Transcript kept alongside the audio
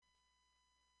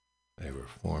They were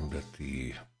formed at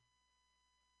the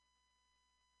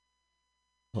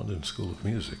London School of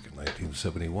Music in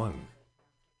 1971.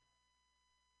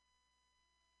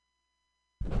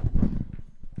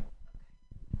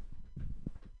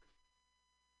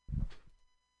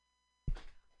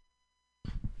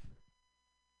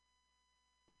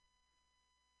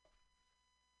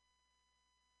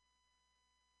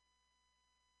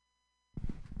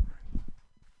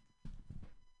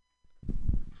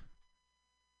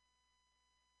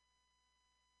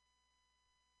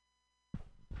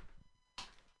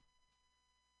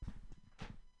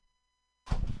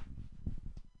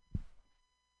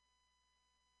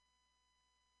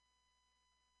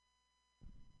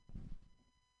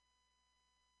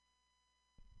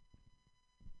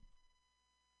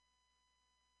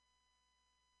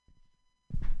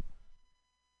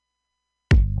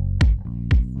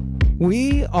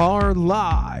 We are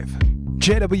live,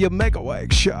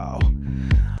 TheJWMegawegShow.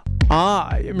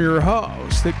 I am your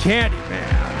host, the Candyman.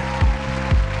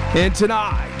 And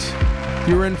tonight,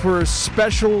 you're in for a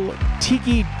special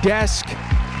tiki desk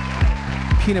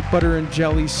peanut butter and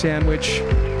jelly sandwich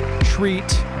treat.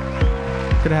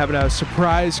 Gonna have a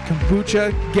surprise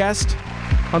kombucha guest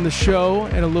on the show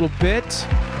in a little bit.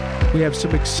 We have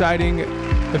some exciting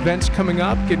events coming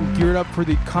up, getting geared up for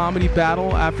the comedy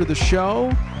battle after the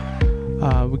show.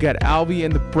 We got Alvy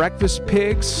and the Breakfast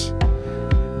Pigs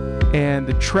and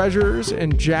the Treasures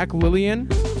and Jack Lillian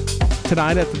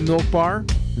tonight at the Milk Bar.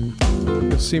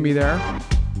 You'll see me there.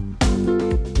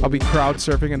 I'll be crowd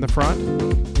surfing in the front,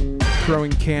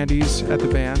 throwing candies at the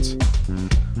bands.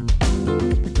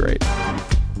 It'll be great.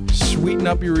 Sweeten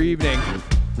up your evening.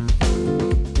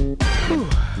 Whew.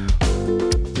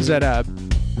 Is that a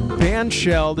band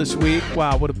shell this week?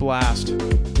 Wow, what a blast.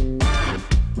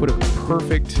 What a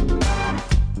perfect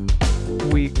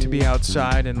week to be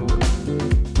outside and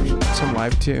some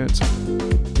live tunes.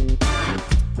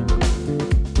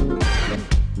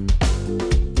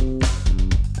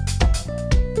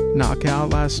 Knockout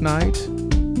last night.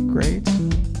 Great.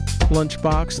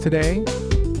 Lunchbox today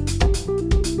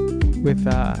with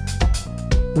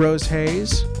Rose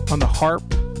Hayes on the harp.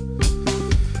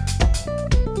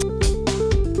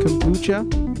 Kombucha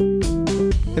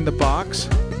in the box.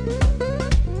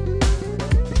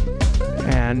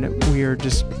 And we are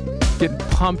just getting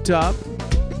pumped up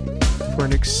for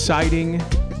an exciting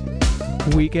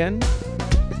weekend.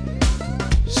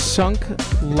 Sunk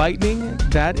Lightning,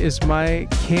 that is my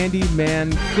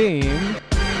Candyman theme.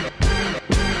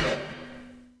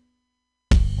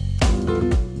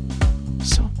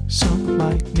 Sunk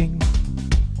Lightning.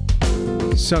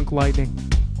 Sunk Lightning.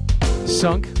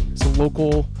 Sunk is a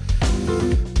local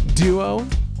duo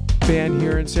band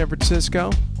here in San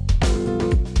Francisco.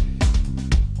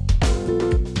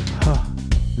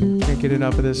 Can't get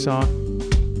enough of this song.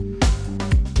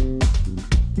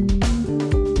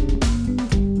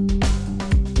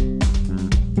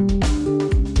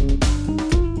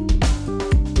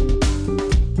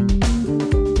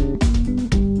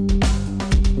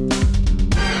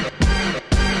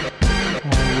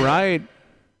 All right.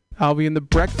 Alvy and the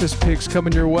Breakfast Pigs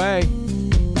coming your way.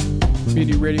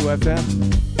 MutinyRadio FM.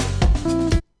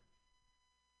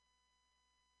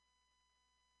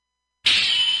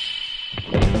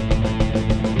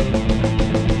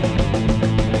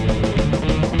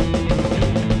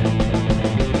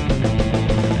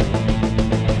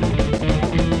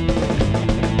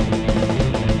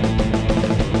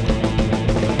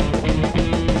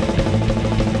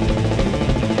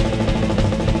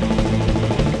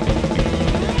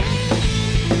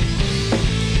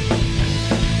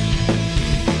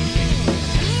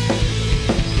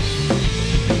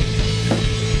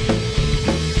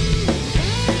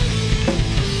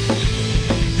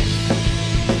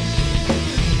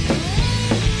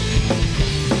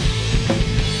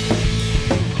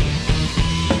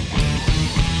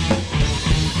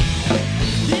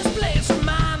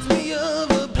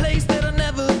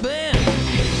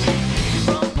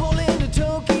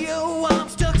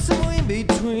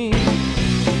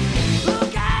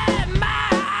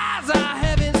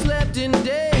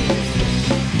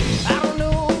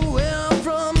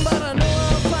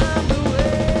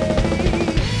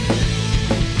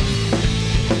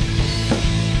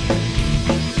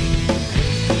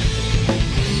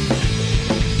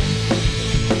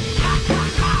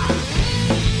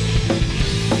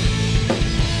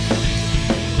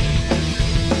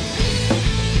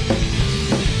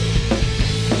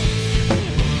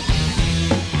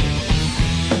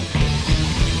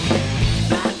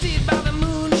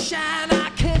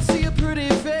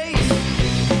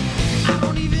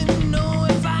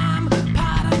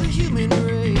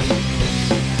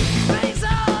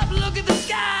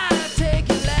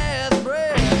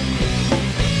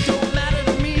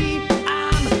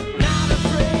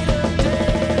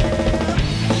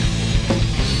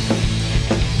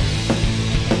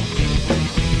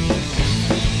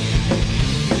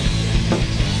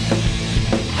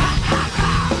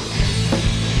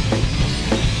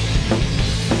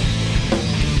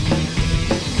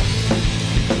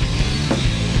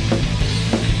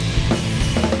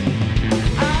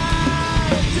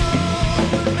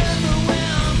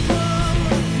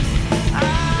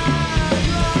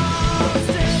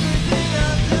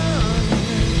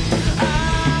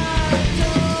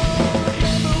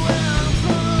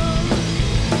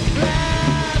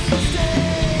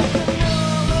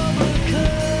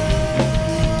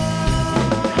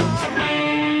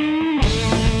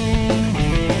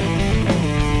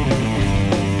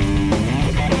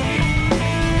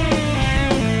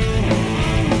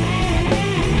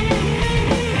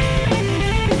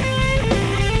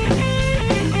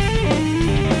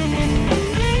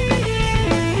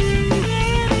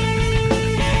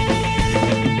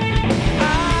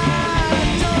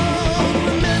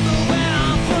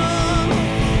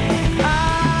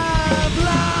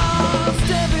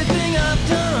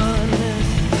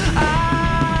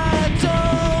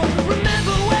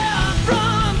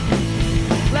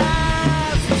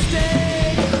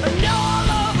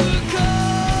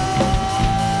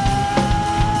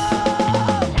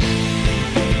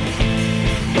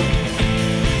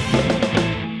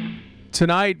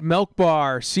 tonight, Milk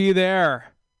Bar. See you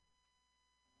there.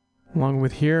 Along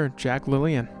with here, Jack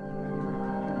Lillian.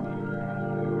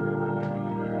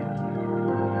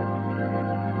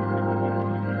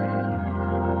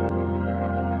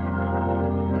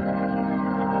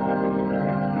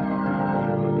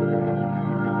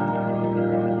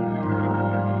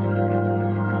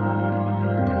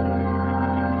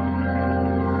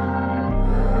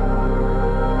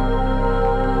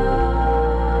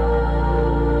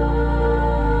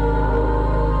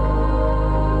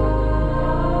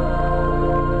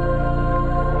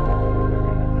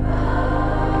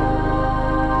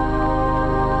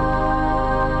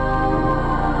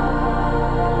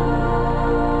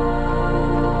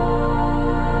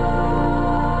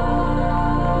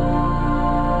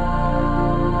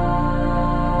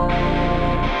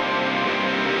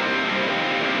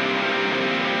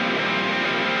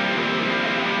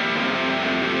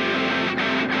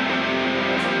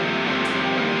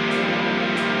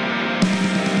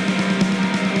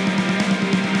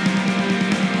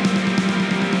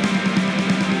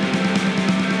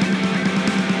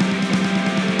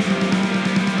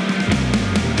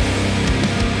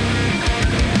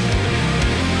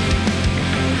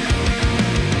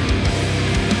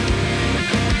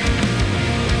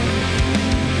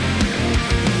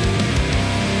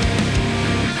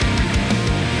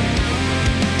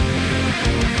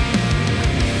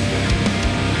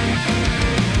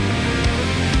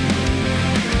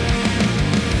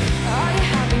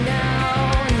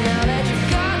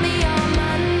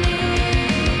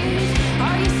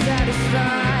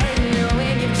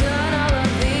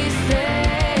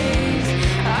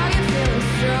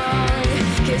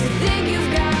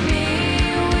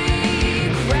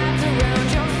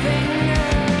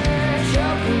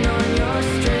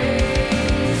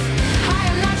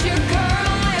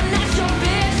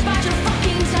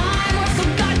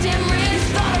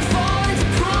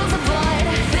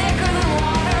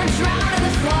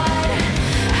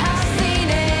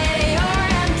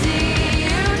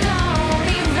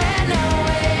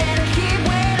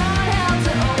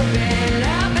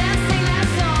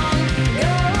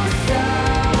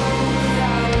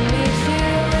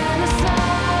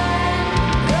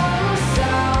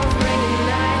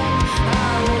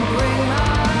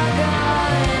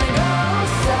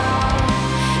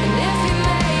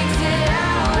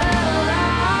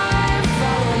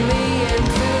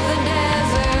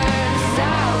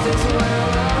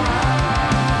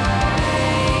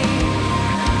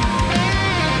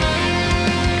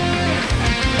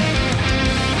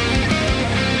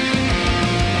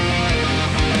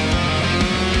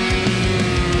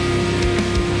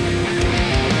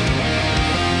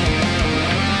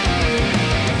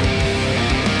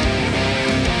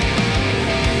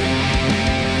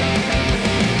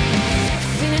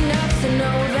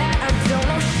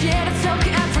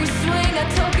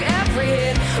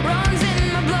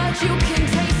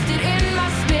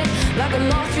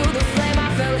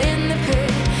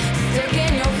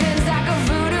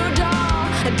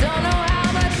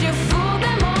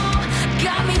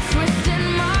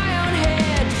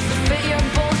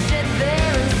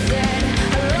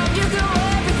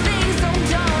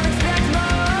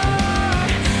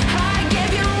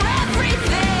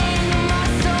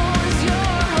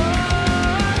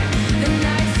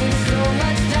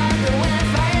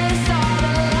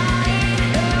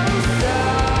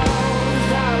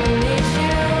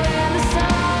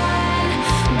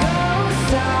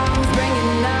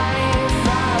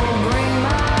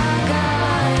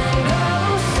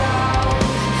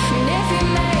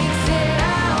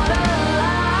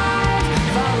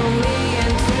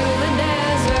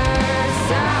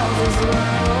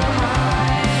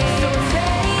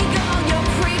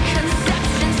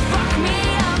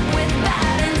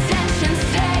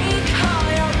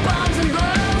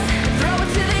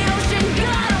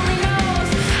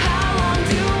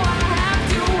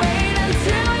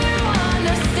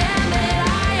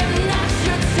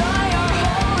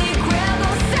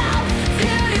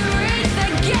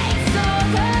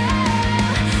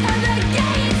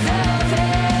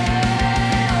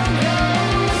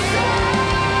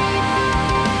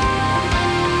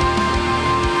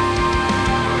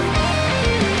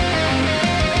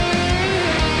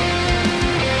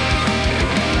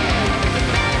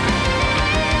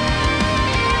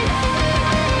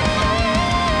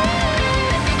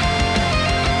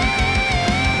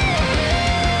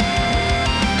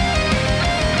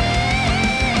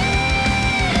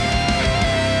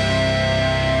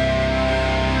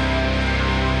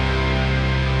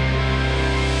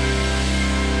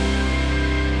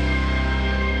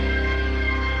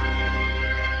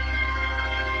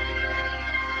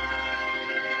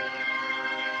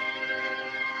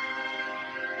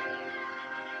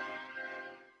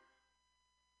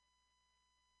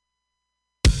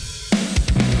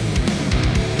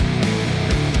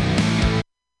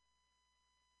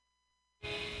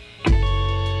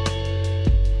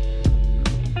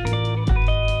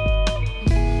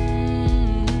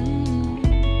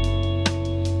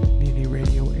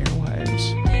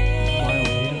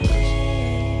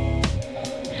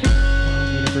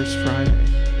 Universe Friday.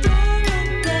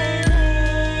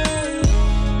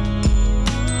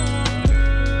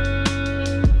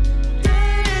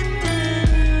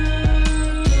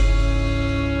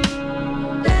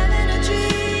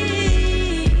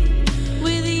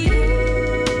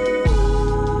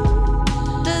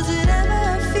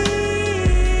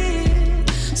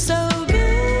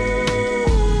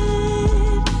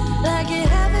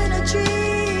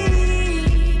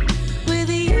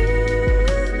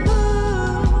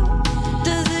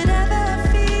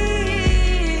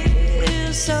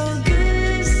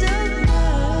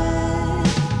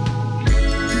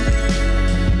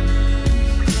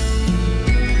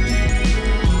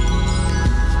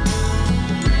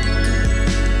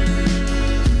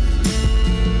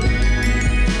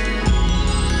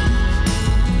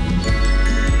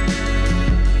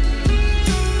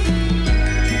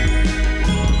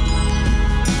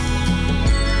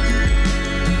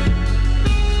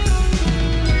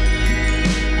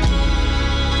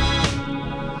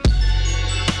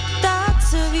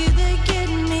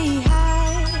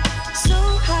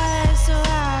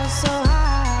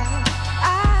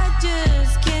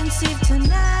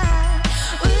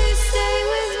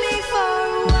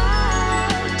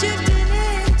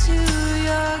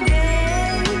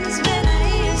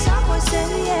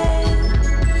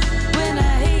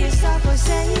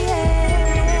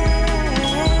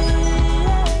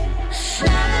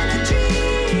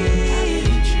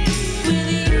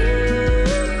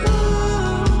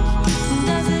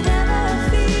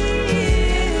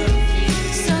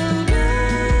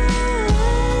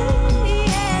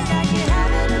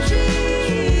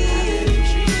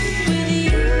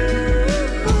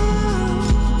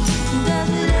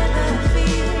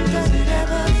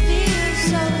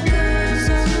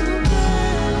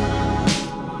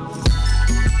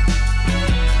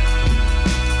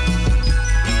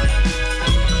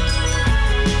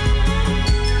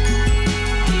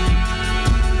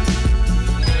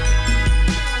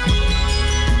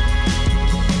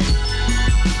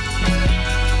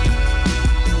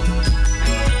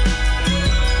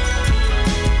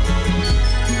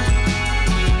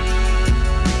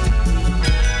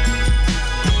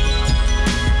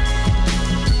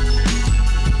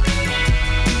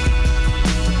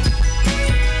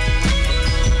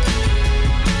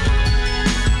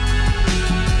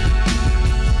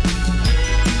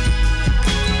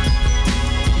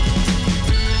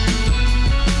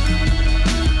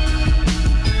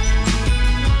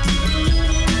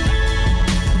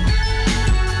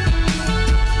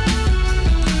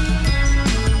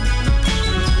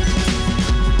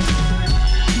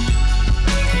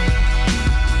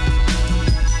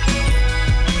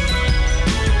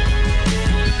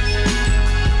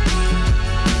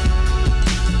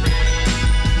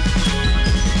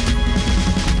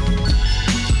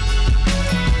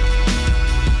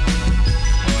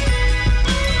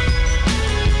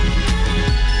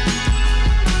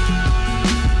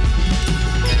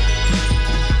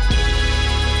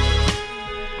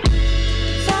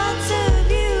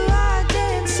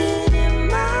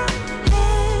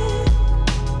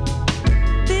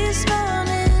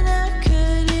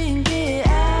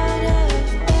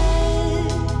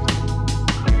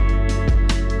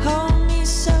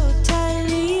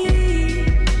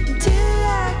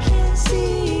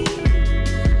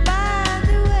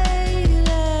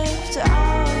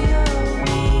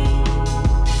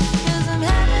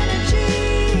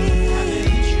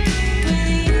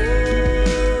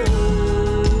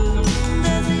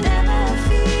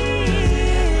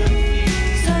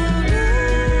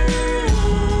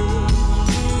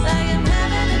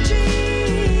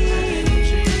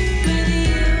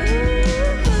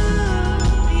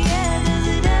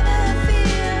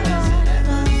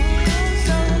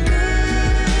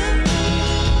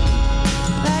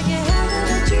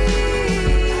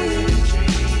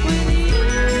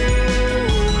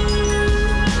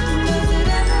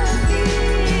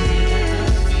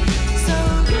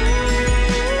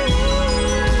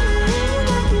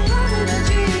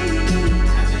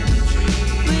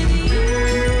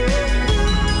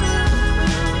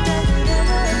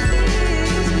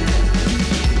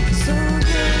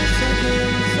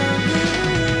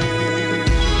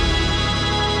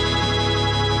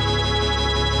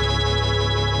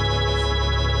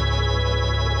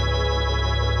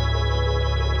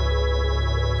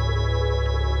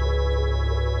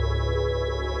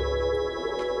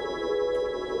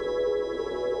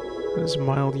 This is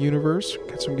Mild Universe.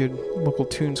 Got some good local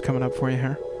tunes coming up for you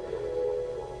here.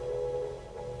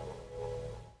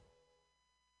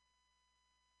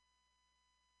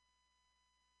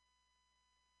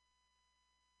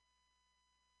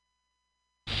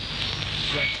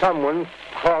 Someone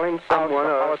crawling someone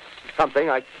or something.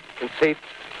 I can see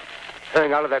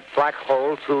turning out of that black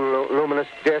hole two luminous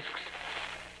discs.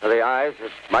 The eyes,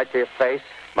 it might be a face,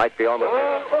 might be almost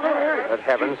but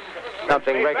heavens,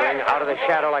 something wriggling out of the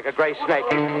shadow like a gray snake.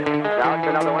 Now it's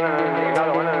another one, and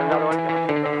another one, and another one.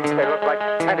 They look like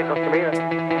tentacles to me.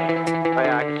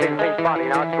 I can see the thing's body.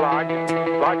 Now it's large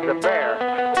as a bear.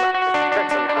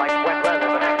 It's like wet leather,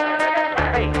 but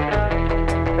that face.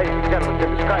 The face of gentleman's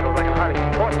indescribable. I can hardly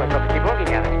force myself to keep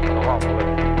looking at it. It's so awful. The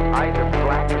eyes are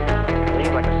black,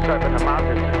 gleam like a serpent in the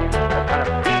mountains. A kind of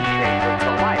V-shape with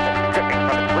the light dripping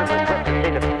from its river's lips. It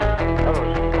seems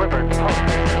those quivered pulse.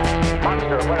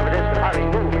 Monster or whatever it is can hardly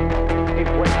move.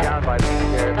 Seems weighed down by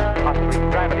possibly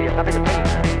gravity or something.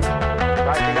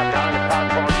 Rising up now, and the cloud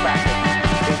falls back.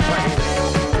 It seems plenty.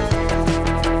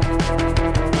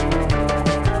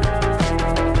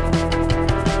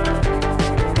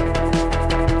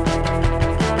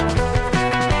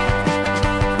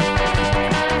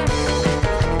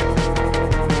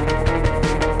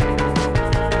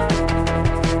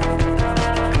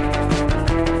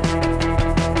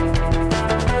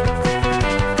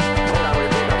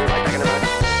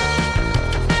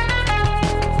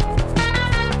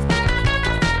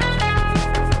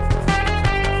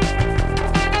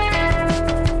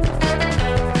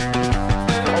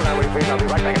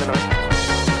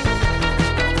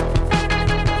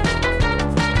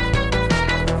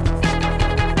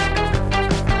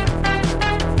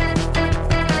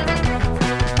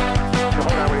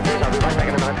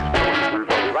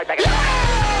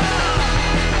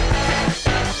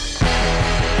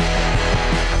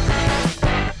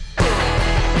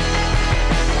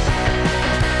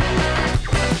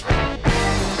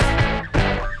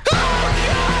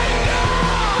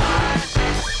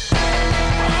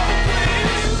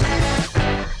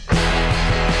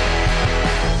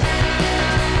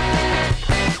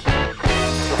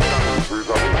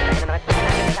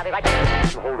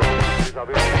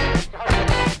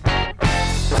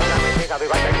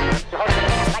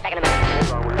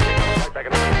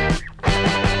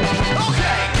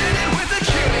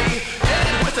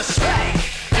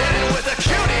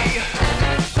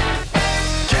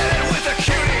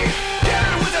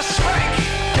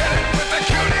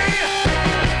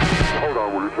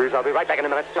 I'll be right back in a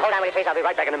minute. Hold on, will you please? I'll be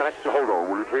right back in a minute. Hold on,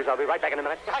 will you please? I'll be right back in a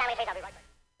minute. Hold on, will you please? I'll be right back.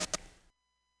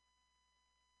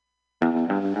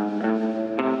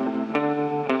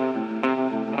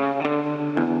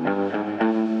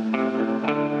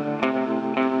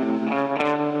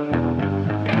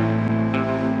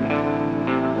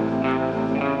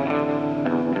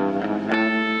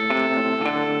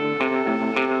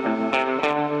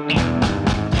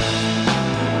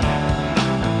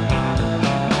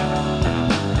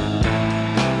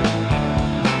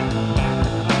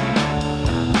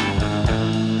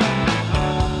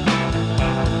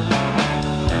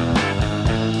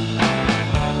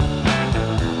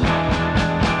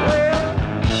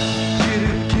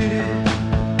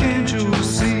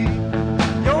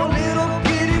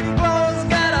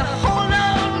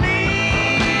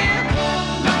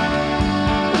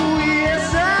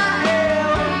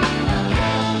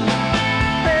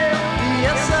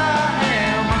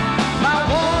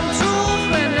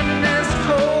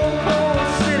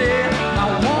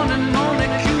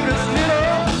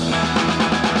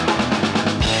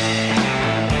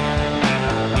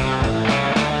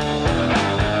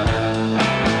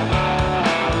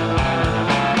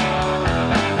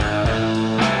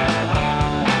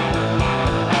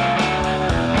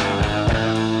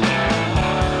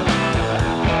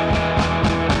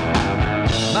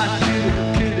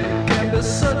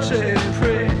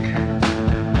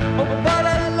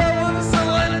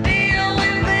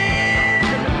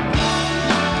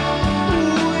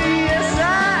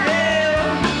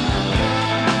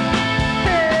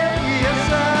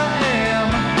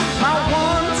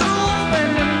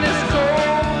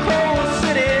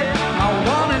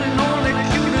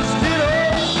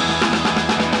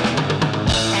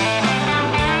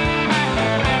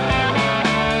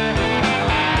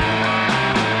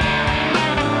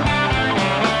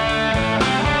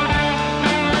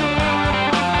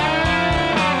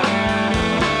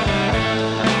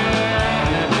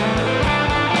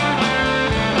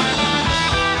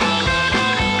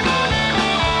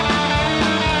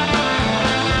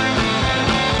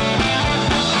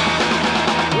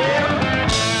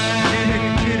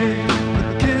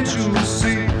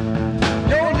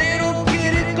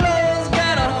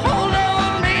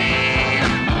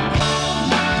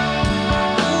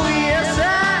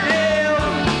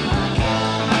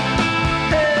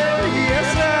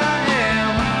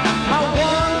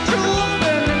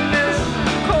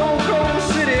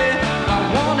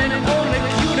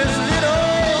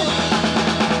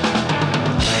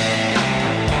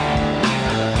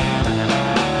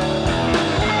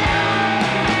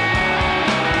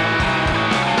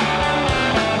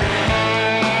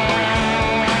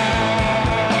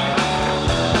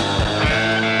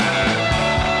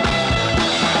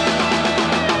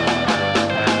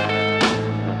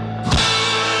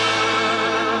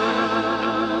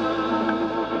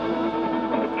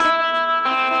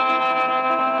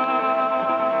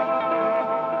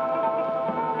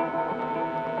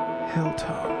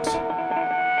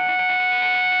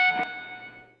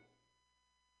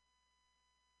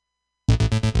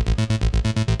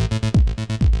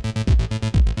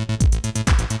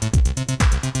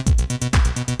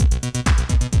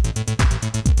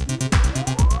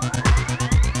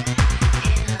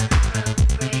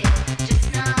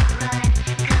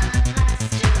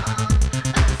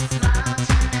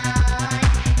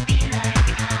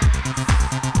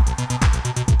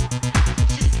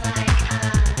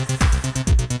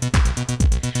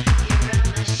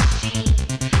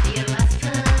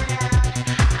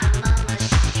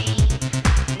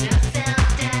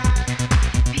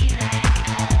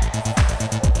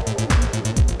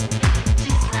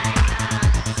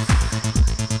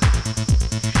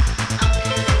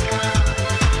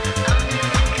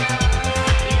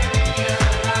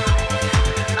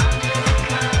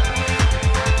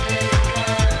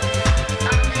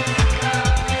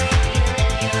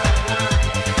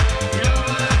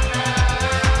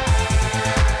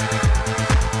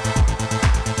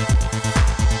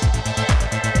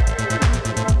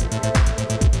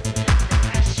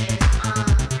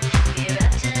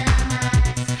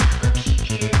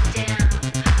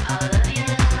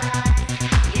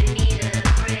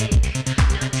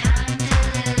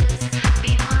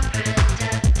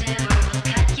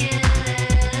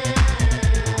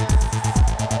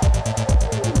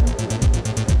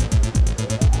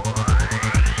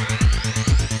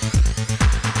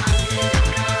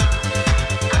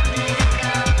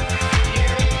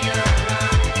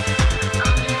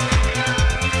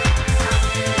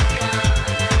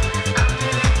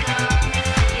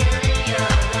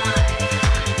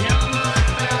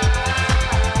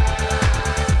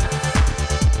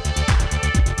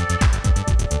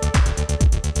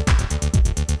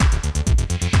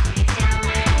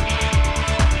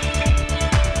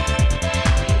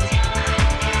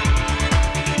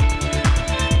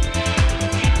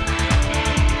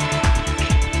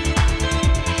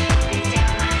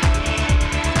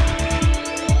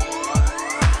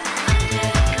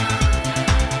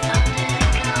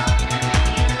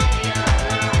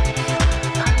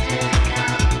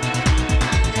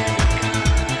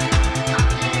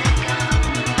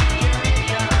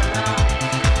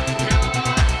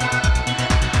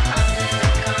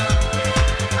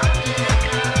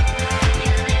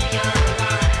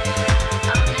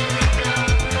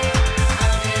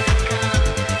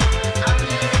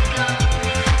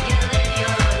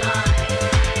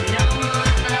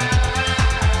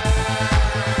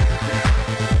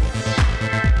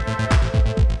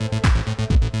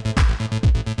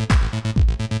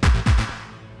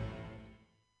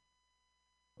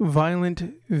 Violent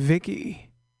Vicky.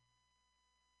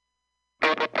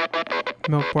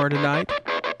 Milk Bar tonight.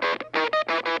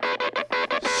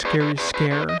 Scary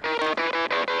Scare.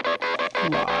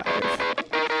 Live.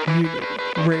 Mutiny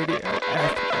Radio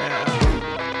FM.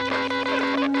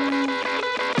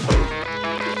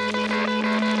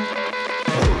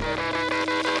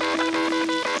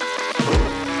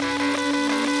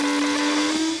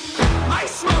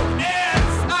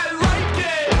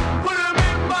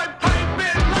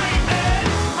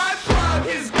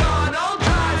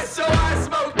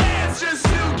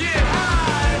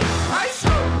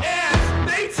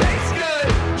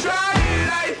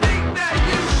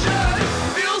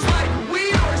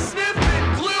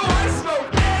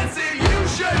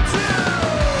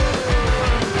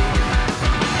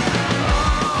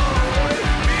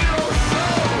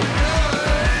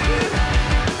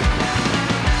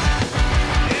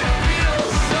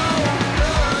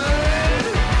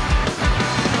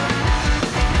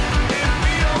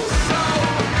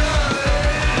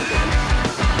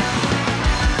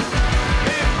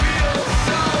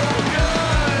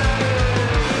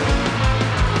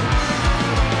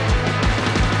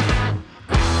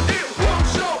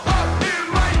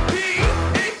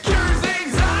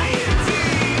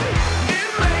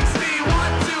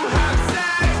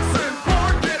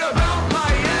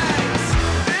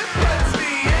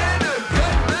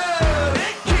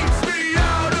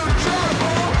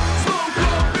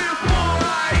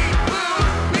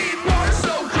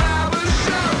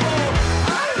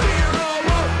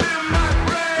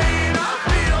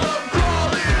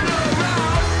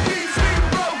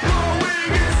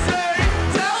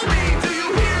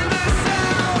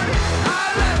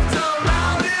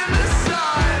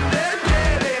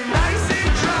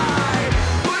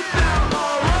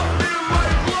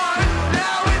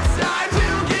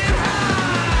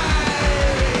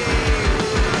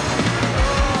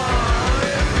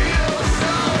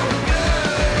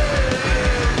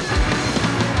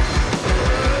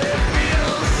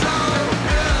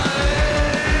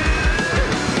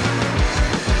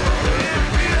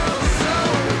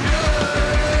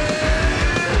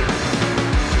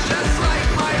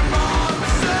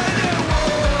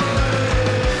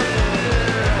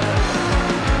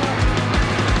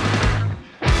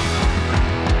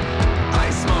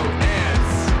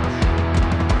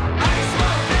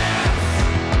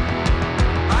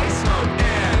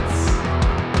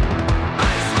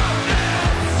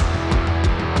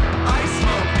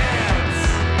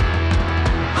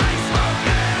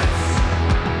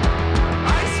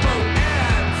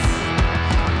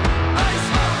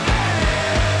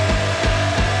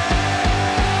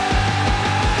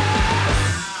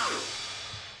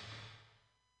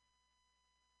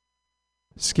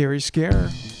 Scary Scare.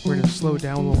 We're going to slow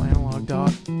down a little analog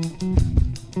dog.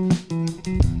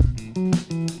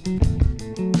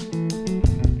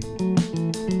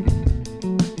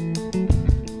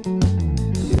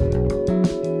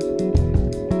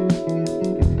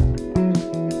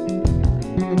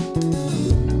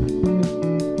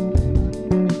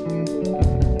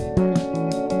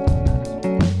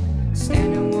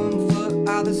 Standing 1 foot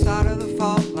either side of the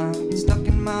fault line, stuck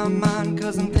in my mind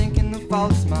 'cause I'm thinking the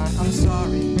fault's mine. I'm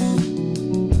sorry.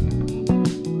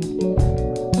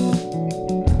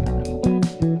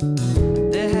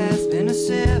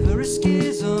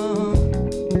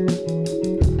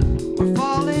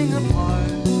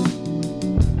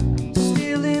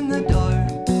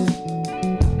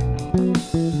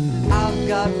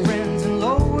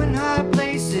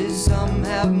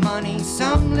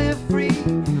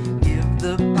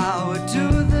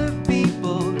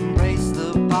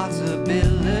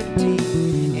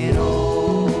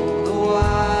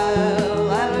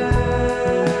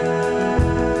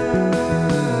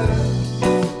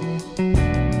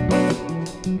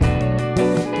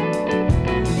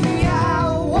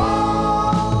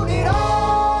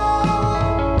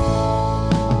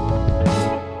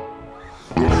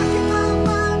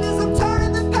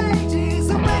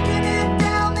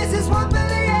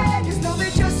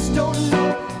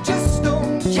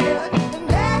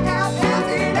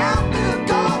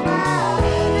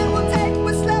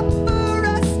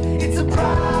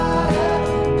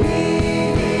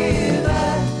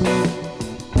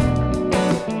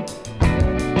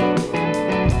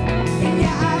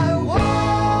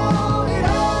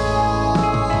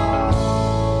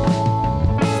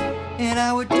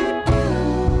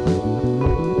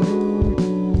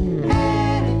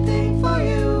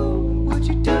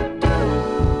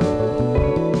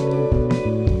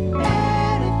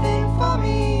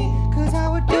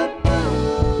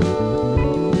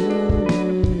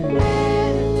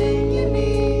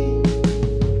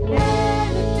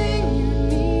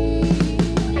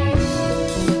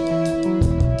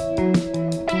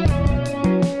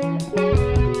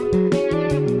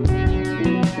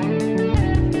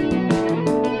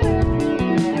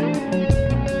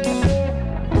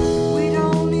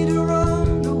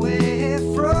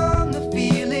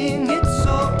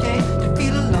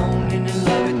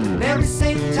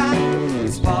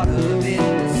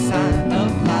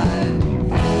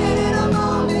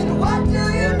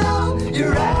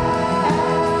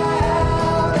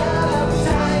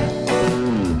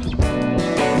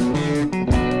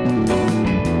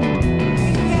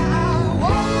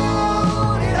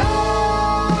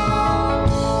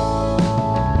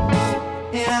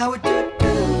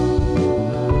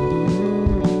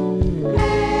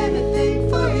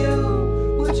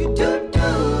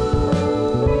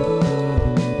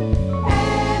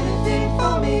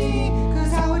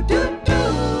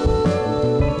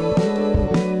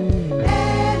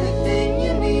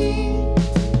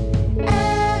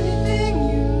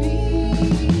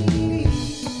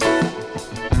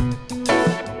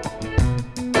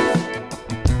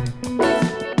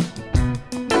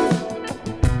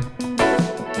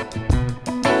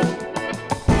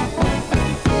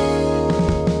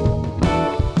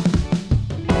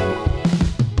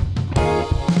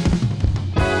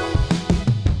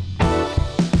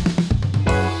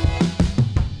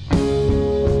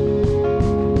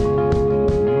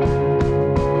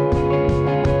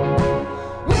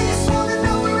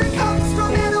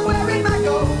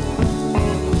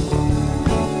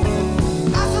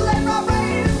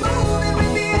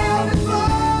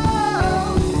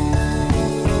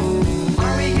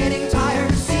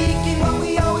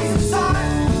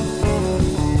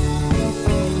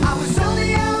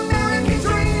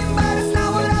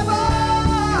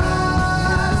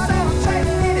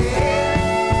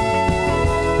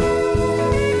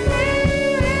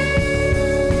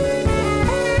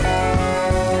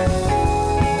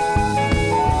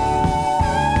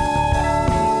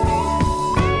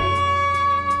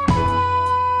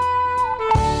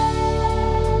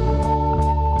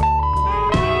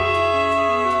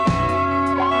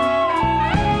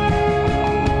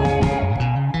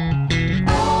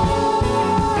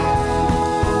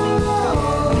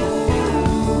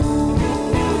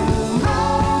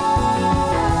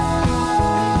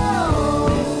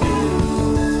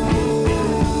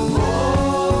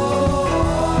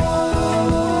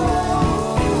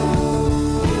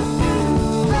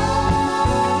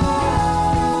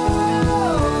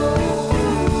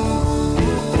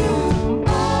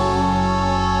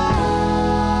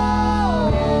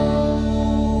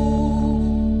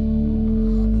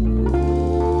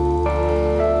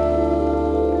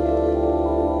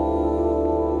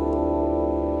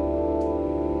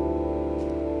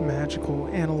 magical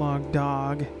analog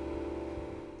dog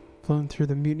flowing through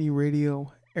the Mutiny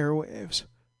Radio airwaves.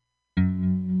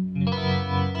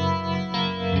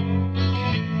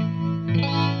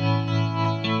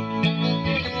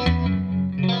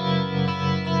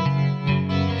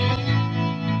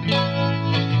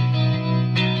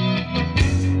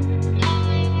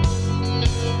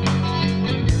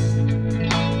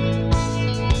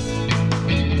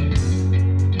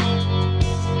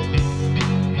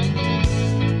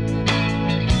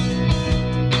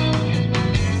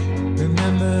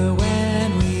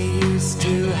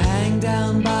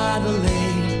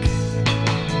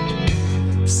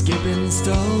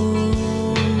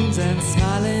 Stones and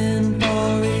smiling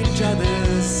for each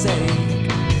other's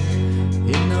sake.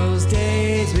 In those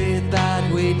days we thought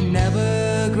we'd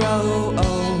never grow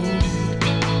old,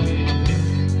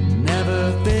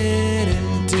 never fit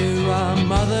into our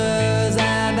mothers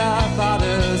and our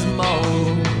fathers'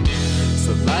 mold.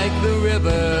 So like the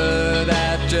river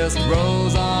that just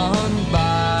rolls on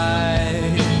by,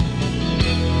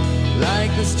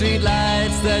 like the street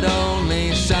lights that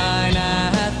only shine at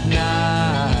night,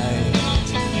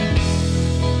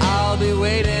 I'll be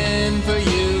waiting for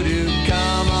you to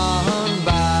come on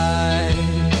by.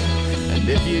 And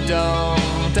if you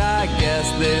don't, I guess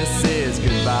this is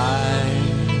goodbye.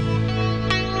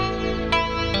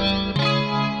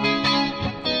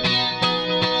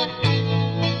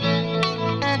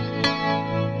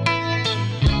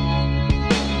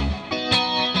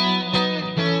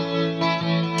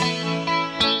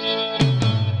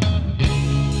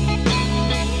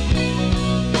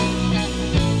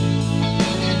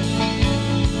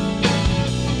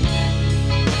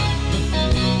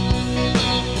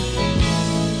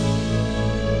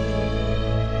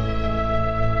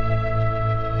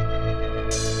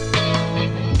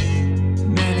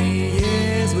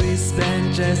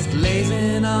 Just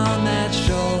lazing on that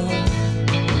shore,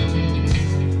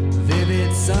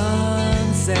 vivid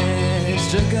sunsets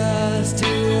shook us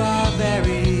to our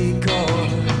very core.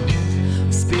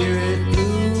 Spirit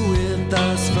flew with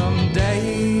us from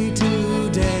day to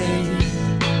day,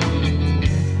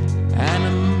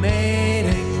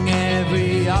 animating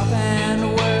every offhand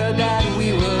word that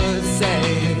we would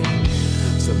say.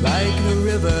 So like the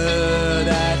river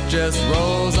that just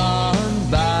rolls on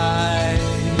by,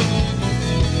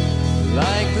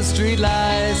 like the street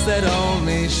lights that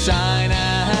only shine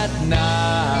at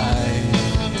night,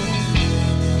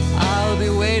 I'll be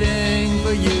waiting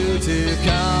for you to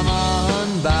come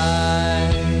on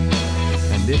by.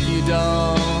 And if you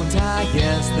don't, I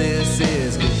guess this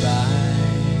is goodbye.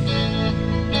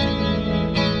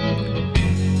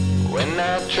 When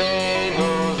that train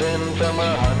rolls in from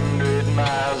 100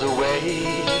 miles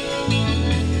away,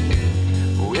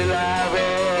 will I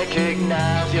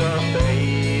recognize your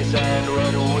face? And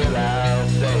what will I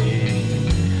say?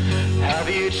 Have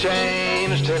you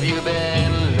changed? Have you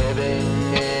been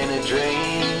living in a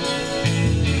dream?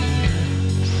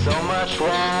 So much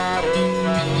water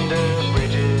under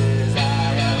bridges I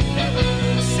have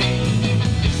never seen.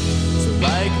 So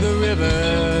like the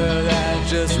river that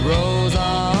just rolls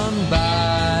on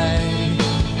by,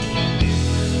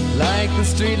 like the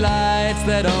street lights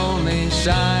that only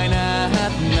shine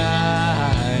at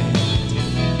night,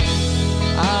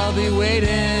 I'll be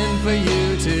waiting for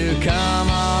you to come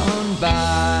on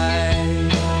by.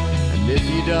 And if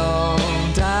you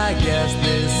don't, I guess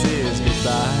this is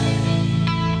goodbye.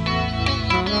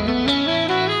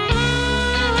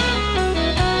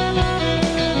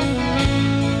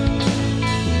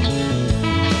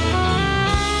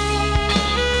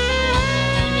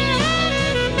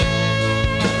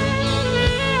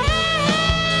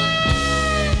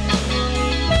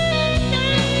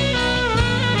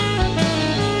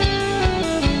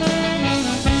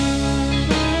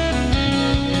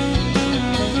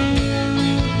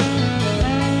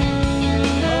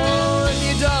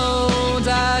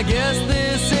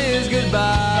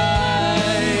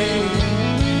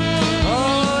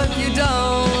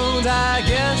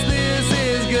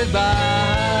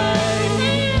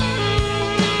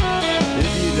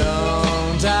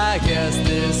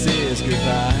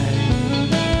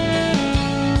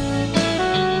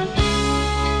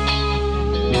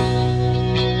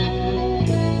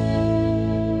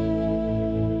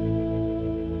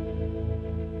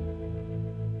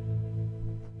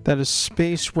 That is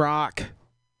Space Rock,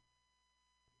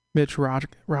 Mitch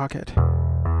Rocket.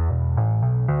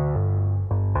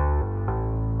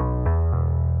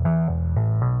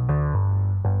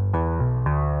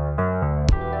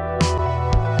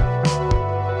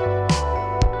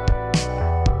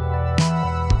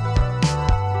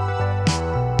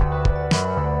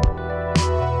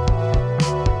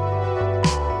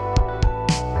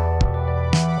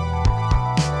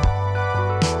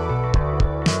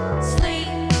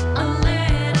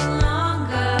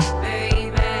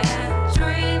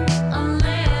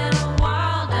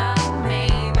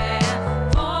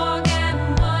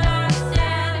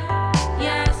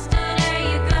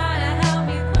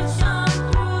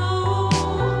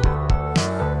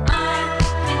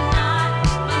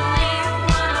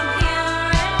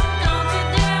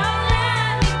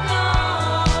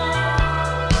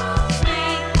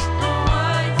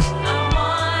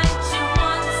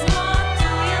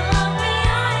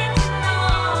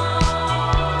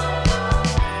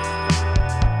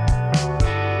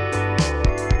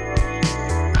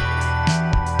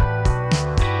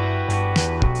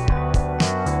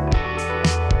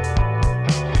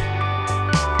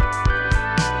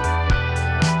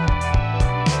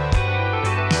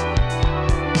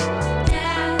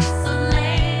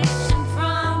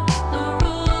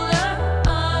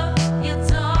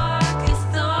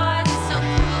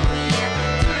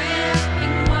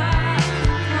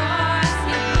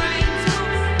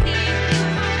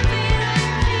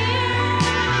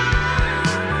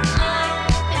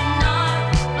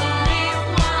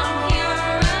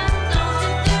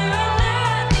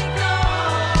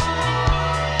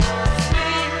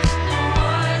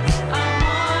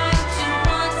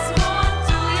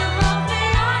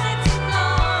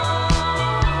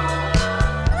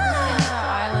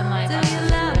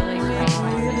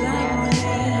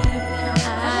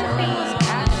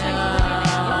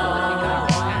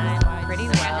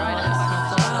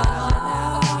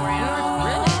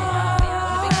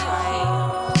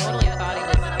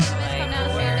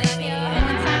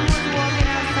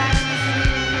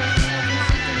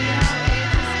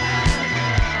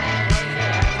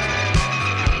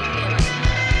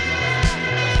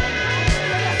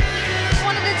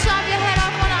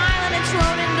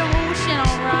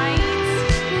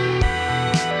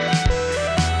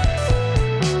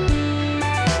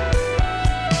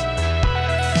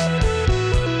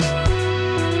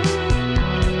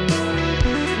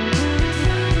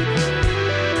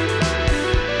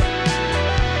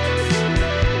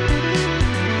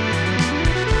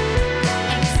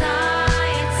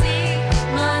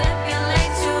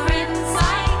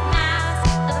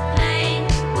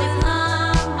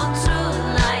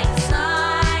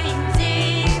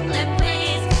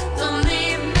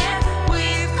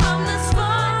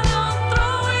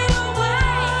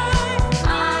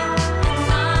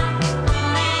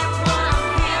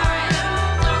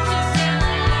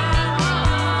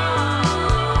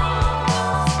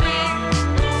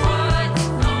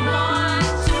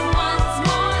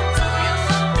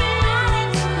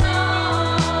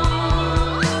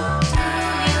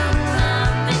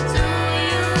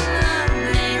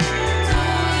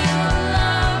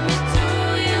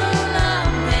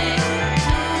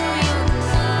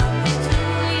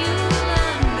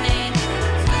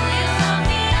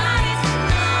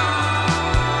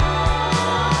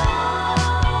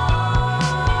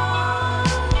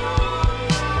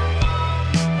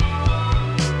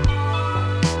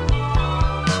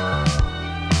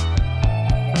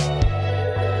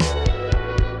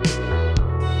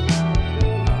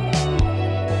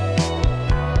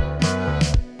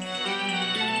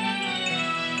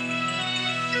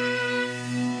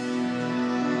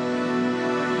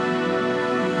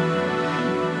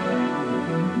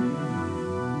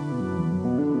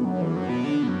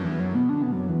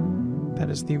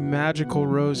 was the magical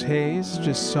Rose Hayes.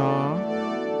 Just saw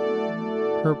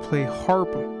her play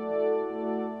harp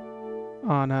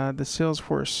on the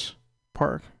Salesforce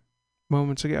Park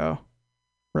moments ago.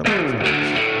 Tune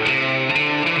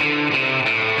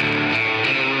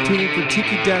in for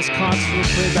Tiki Desk concert. We'll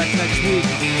play back next week.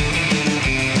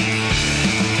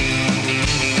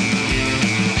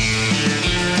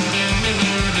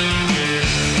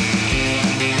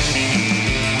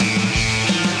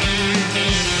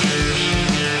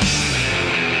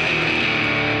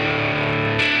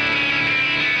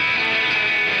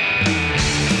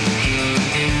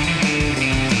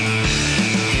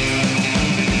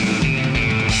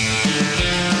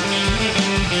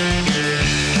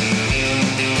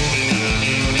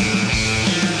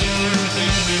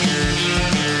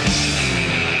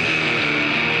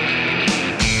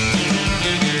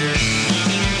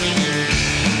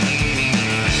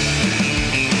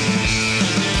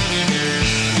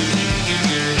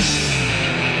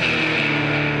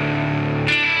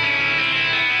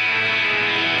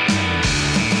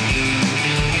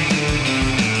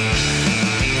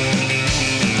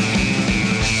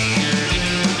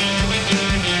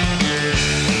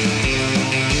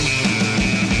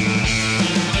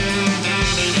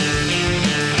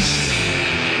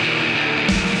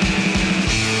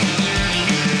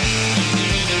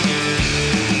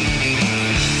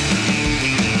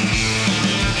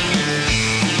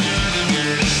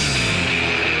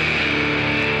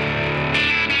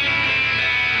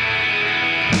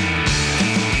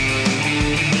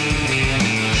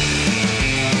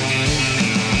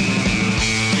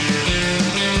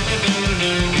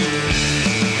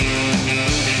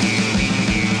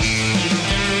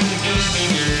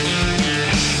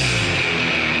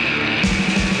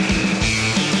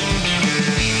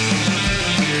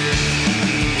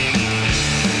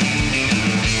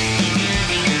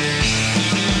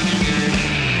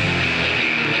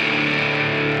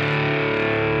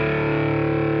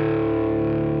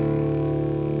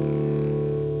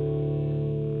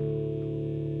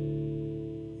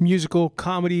 Musical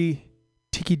comedy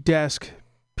Tiki Desk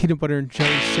peanut butter and jelly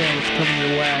sandwich coming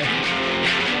your way.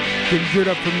 Getting geared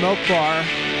up for Milk Bar.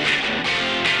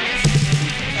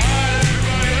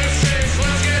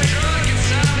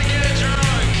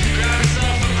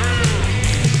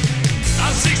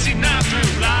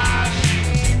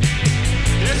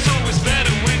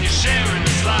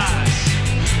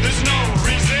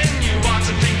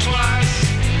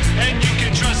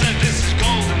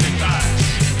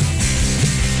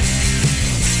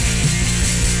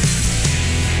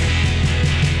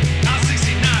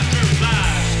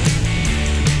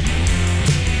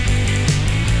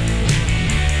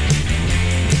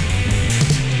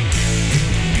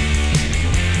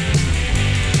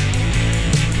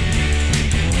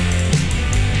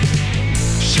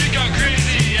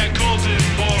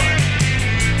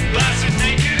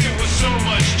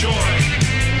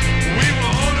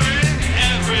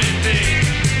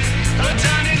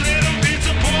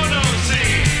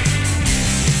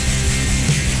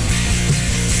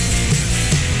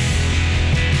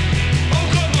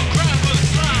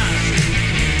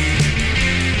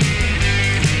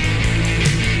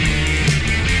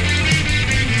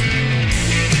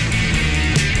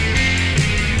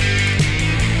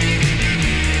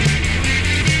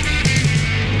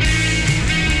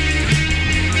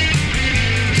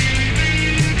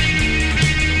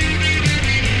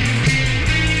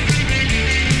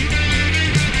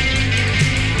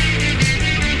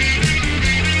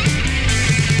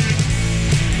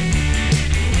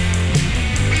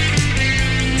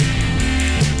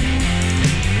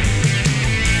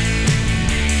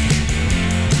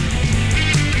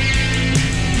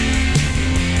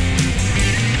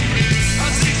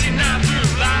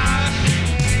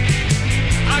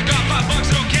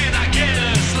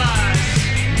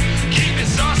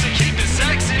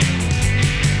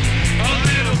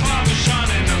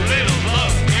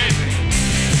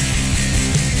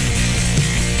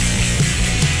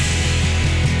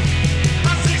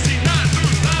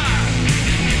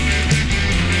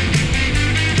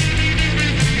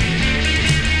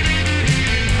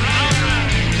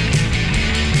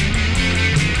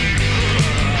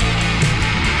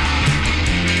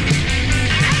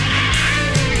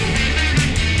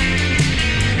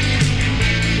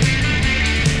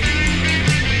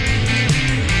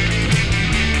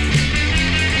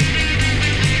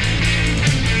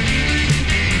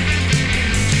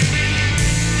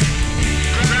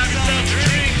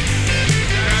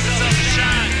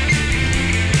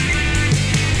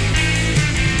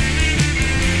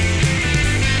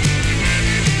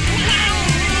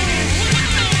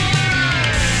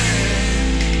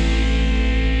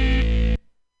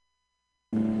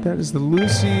 That is the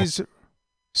Lucy's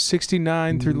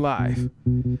 69 through life.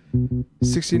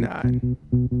 69.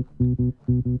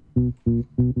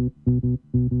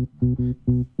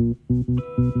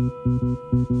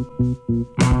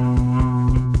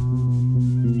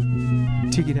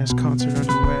 Tiki Desk concert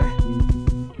underway.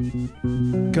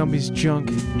 Gumby's junk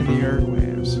in the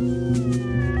airwaves.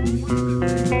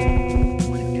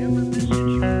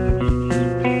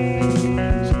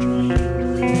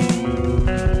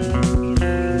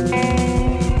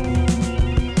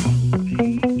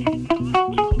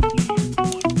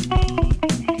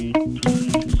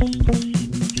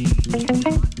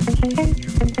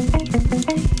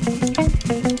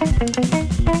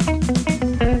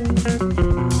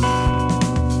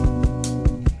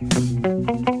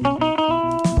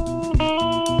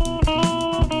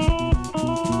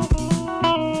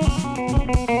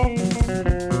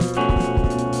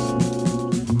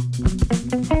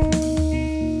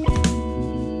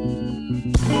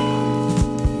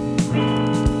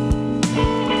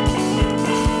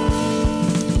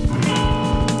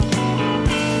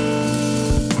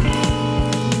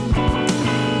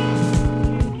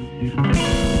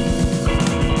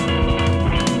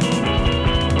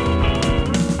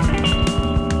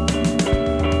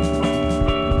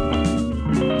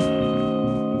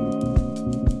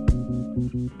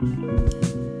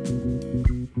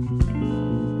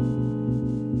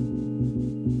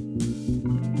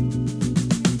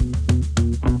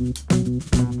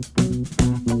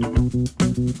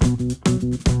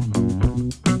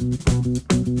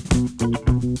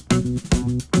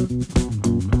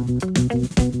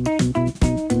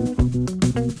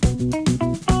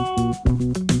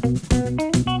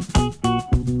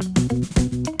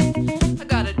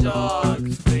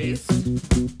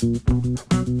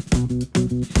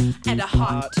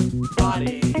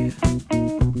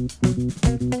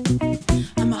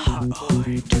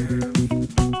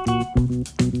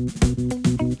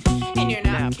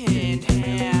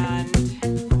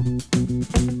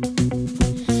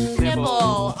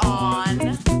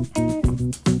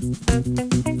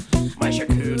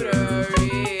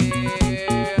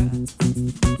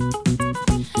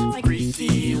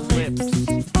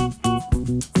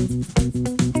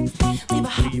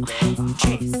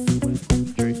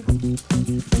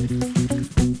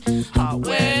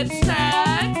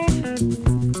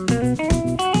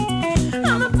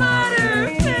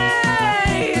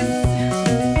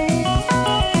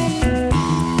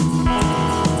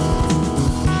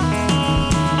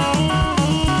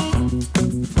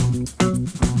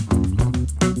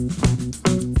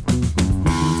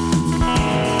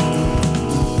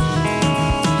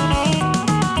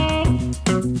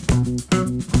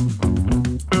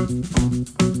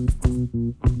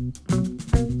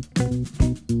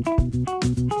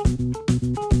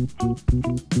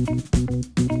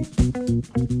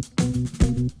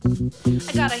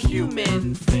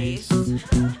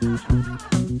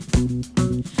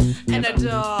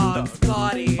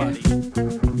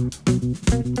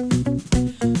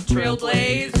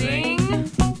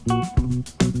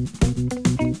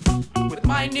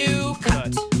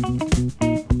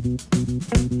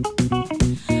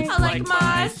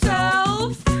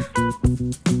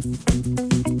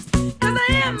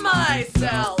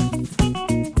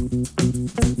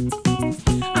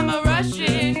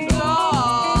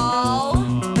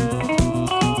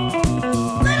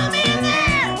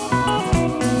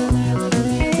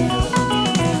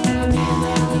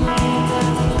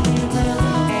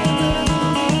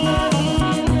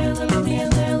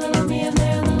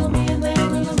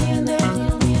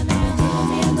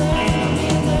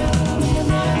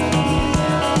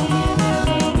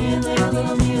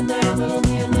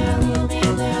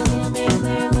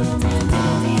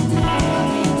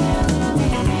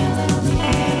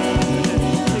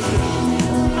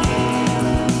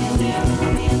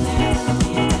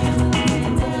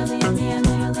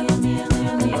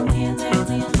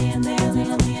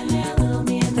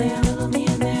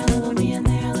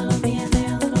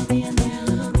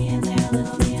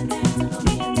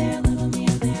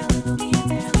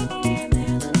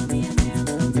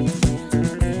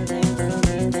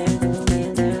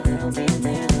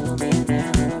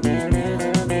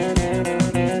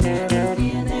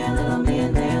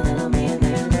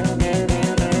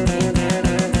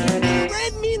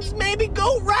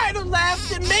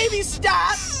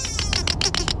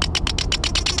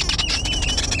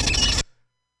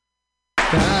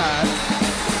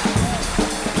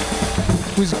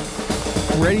 Was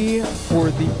ready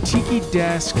for the Tiki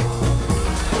Desk.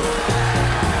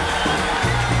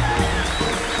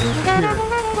 Here,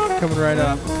 coming right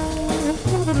up.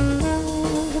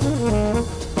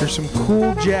 There's some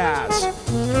cool jazz.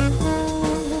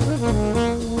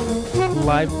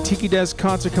 Live Tiki Desk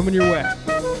concert coming your way.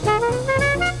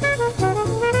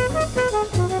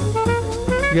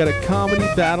 We got a comedy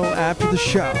battle after the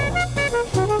show.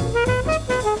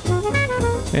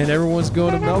 And everyone's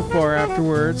going to Milk Bar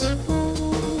afterwards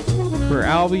for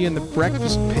Albie and the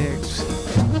Breakfast Pigs.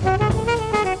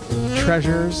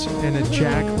 Treasures and a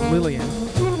Jack Lillian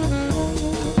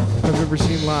I've ever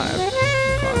seen live.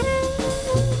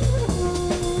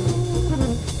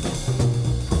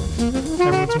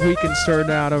 Everyone's weekend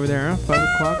started out over there, huh?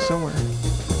 5 o'clock somewhere.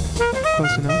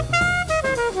 Close enough.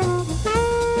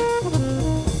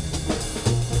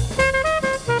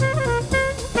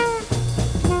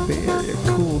 Bay Area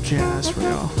cool jazz for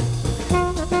y'all.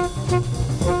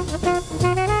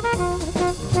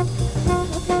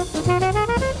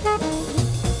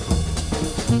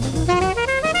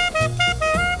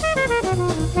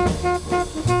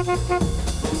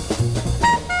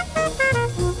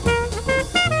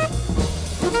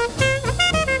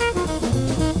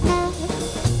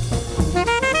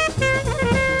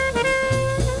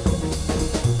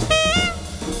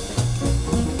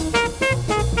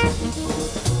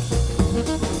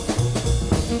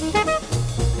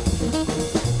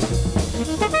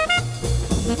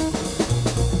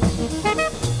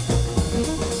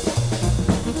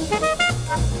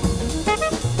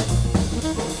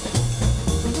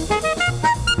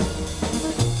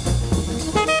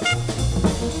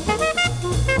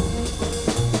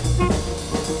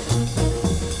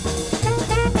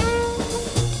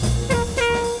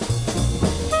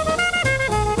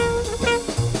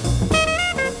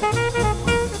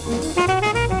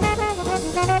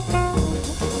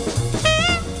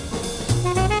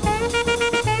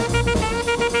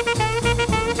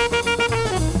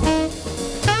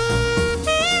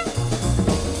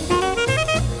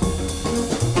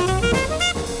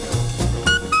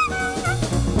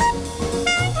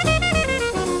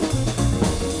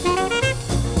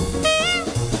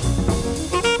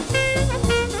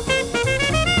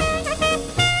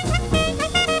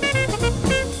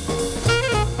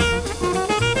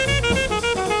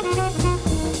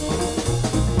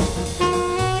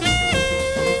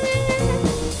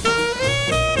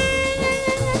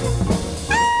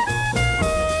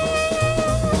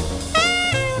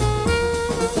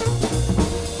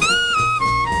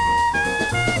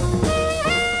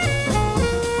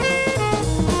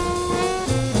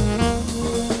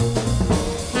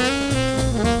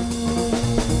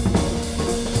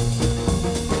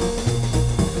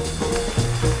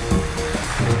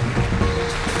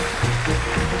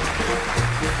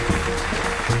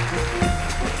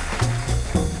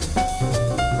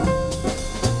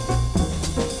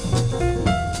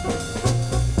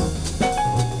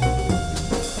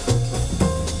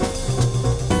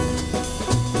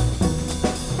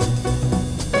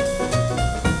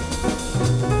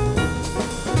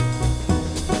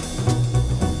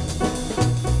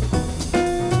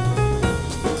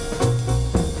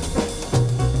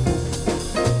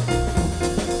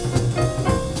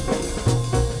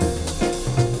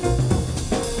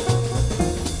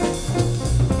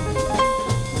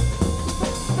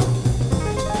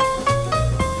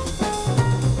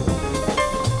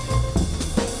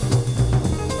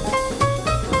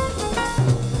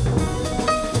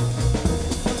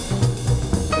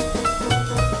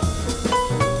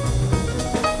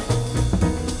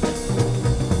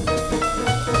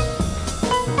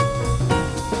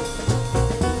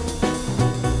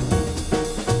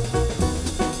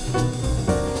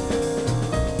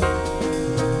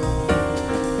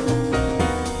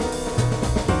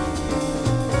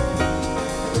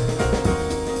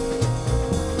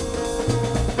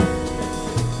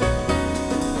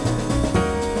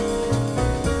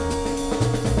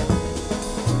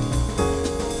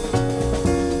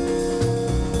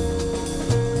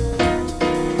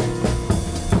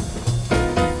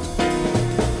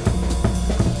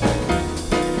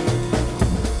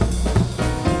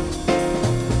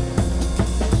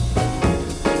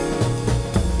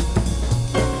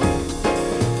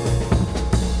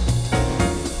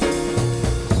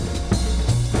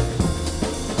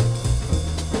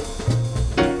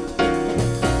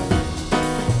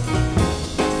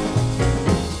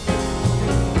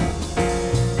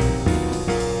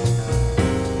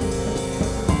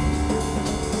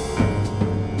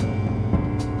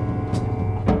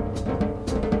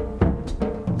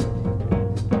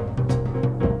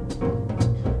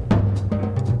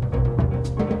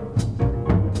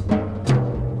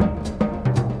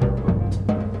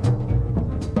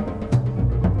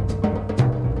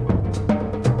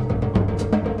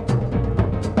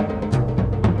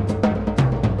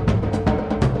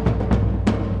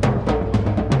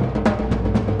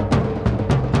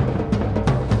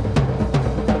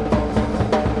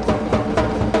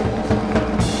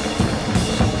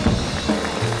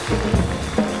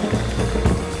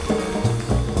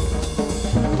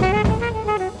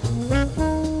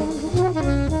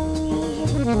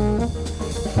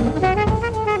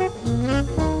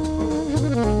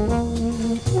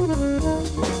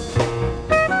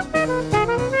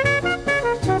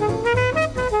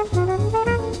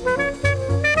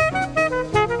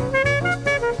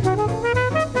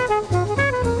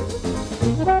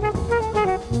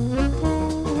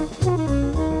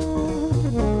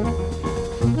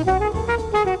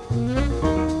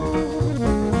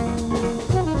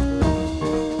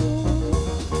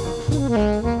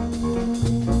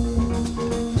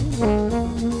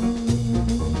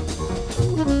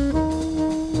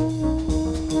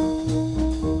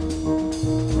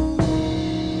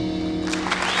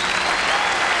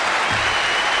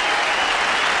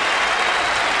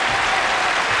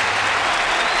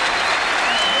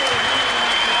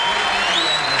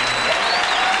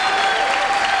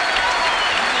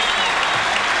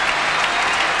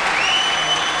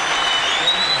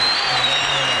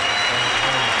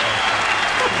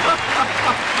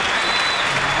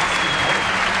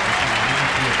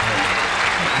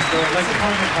 This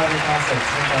apartment probably costs like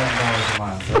 $10,000 a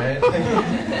month, right?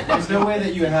 Like, there's no way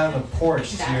that you have a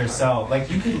porch to yourself.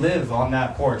 Like, you could live on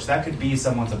that porch. That could be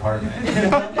someone's apartment.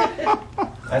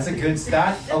 That's a good,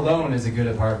 that alone is a good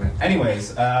apartment.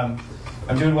 Anyways, I'm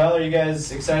doing well. Are you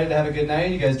guys excited to have a good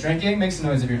night? You guys drinking? Make some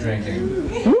noise if you're drinking.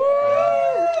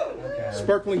 Okay.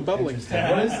 Sparkling bubbly.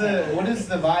 What is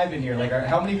the vibe in here? Like,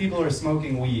 how many people are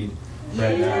smoking weed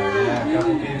right now? Yeah, a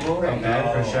couple people.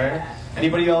 Okay, for sure.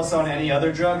 Anybody else on any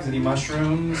other drugs? Any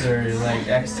mushrooms or like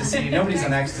ecstasy? Nobody's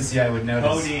on ecstasy, I would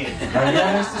notice. Codeine. Are you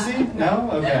on ecstasy? No?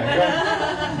 Okay.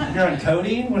 You're on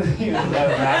codeine? What are you, a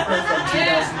rapper from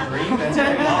 2003? That's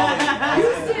great.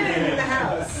 Who's sitting in the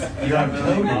house? You're on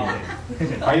codeine.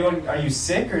 Are you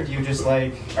sick or do you just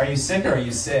like, are you sick or are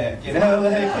you sick? You know,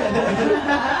 like,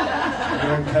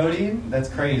 you're on codeine? That's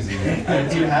crazy.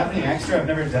 Do you have any extra? I've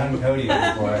never done codeine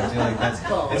before. I feel like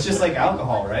it's just like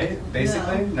alcohol, right?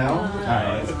 Basically? No?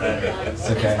 Alright. It's better. It's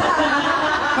okay.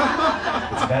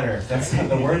 It's better. That's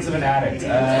the words of an addict.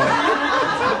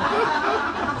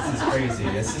 This is crazy.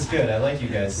 This is good. I like you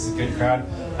guys. This is a good crowd.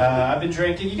 I've been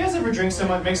drinking. You guys ever drink so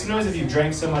much? Make some noise if you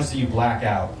drank so much that you black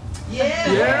out. Yeah.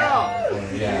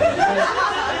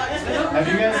 Have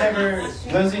you guys ever,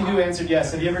 those of you who answered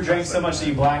yes, have you ever drank so much that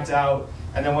you blacked out,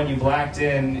 and then when you blacked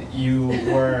in, you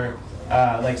were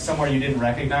like somewhere you didn't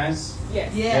recognize?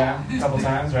 Yes. Yeah, a couple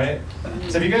times, right?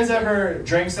 So have you guys ever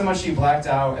drank so much that you blacked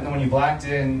out, and then when you blacked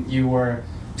in, you were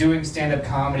doing stand-up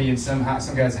comedy in some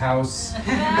guy's house,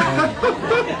 and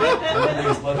he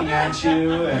was looking at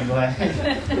you, and like...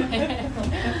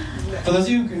 For those of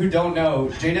you who don't know,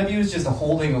 JW is just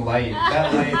holding a light.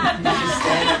 That light, he's just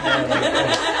standing there like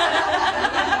this.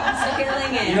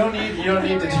 You don't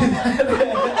need to do that.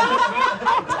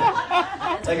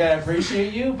 Like, I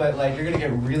appreciate you, but like you're gonna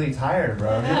get really tired,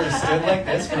 bro. Have you ever stood like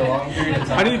this for a long period of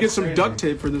time? I need to get some duct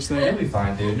tape for this thing. You'll be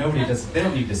fine, dude. They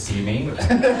don't need to see me.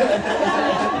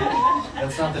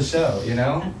 That's not the show, you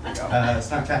know?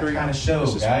 It's not that kind of show,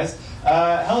 guys.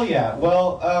 Hell yeah.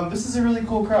 Well, this is a really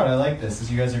cool crowd. I like this.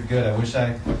 You guys are good. I wish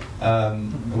I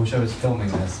was filming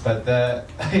this. But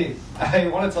I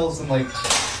want to tell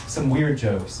some weird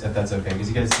jokes, if that's okay, because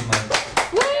you guys seem like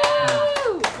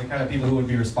the kind of people who would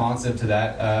be responsive to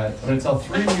that. I'm going to tell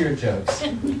 3 weird jokes,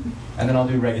 and then I'll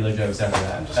do regular jokes after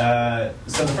that.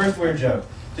 So the first weird joke.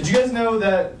 Did you guys know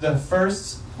that the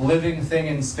first living thing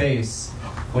in space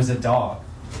was a dog?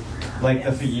 Like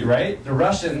right? The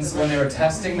Russians, when they were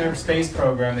testing their space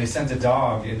program, they sent a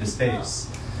dog into space.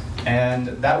 And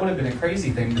that would have been a crazy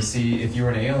thing to see if you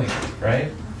were an alien,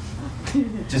 right?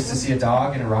 Just to see a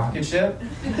dog in a rocket ship.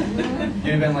 You'd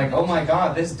have been like, oh my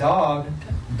god, this dog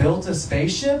built a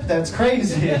spaceship? That's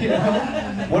crazy, you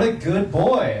know? What a good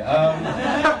boy.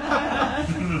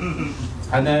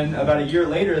 And then about a year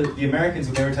later, the Americans,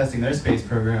 when they were testing their space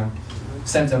program,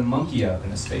 sent a monkey up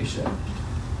in a spaceship.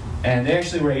 And they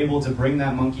actually were able to bring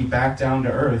that monkey back down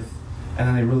to Earth, and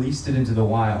then they released it into the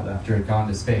wild after it had gone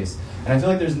to space. And I feel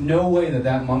like there's no way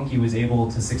that monkey was able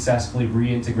to successfully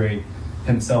reintegrate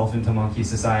himself into monkey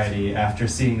society after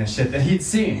seeing the shit that he'd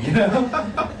seen, you know?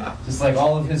 Just like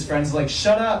all of his friends like,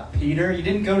 shut up, Peter, you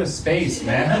didn't go to space,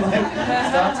 man. Like,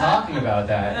 stop talking about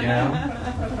that, you know?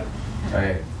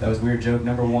 Alright, that was weird joke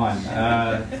number 1.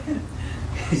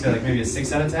 So like maybe a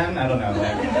 6 out of 10? I don't know,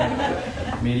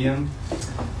 like medium.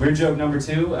 Weird joke number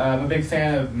 2. I'm a big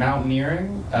fan of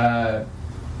mountaineering. But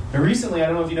recently, I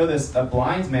don't know if you know this, a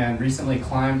blind man recently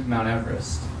climbed Mount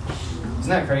Everest. Isn't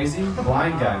that crazy? A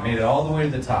blind guy made it all the way to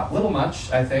the top. Little much,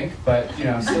 I think, but you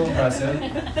know, still impressive.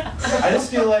 I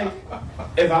just feel like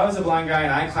if I was a blind guy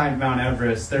and I climbed Mount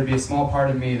Everest, there'd be a small part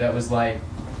of me that was like,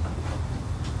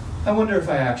 I wonder if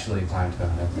I actually climbed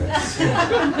Mount Everest.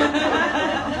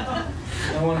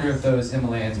 I wonder if those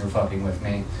Himalayans were fucking with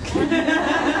me.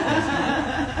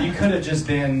 You could have just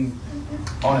been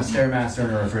on a Stairmaster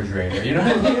in a refrigerator, you know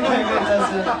what I mean? Like, that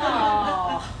doesn't...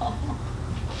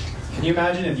 Can you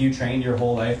imagine if you trained your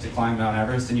whole life to climb Mount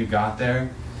Everest and you got there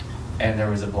and there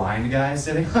was a blind guy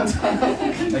sitting on top?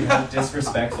 Like, how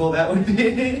disrespectful that would be.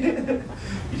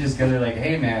 You just go there like,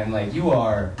 hey man, like, you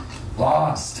are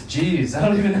lost. Jeez, I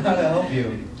don't even know how to help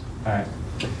you. Alright.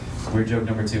 Weird joke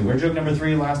number 2. Weird joke number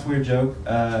 3, last weird joke.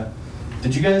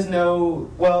 Did you guys know,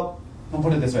 well, we'll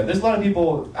put it this way. There's a lot of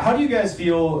people, how do you guys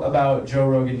feel about Joe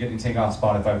Rogan getting taken off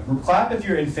Spotify? Clap if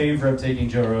you're in favor of taking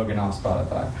Joe Rogan off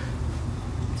Spotify.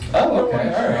 Oh,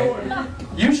 okay, alright.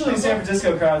 Usually San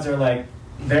Francisco crowds are like,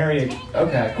 very,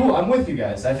 okay, cool, I'm with you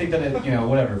guys. I think that it, you know,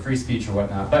 whatever, free speech or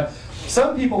whatnot. But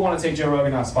some people want to take Joe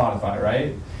Rogan off Spotify,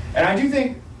 right? And I do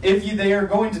think they are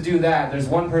going to do that, there's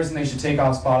one person they should take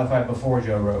off Spotify before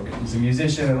Joe Rogan. He's a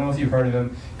musician. I don't know if you've heard of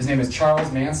him. His name is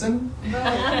Charles Manson.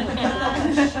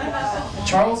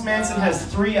 Charles Manson has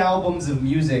 3 albums of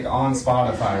music on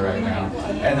Spotify right now,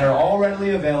 and they're all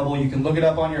readily available. You can look it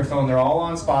up on your phone. They're all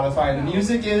on Spotify. The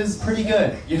music is pretty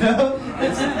good, you know?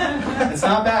 It's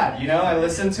not bad, you know? I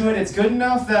listened to it. It's good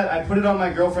enough that I put it on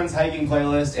my girlfriend's hiking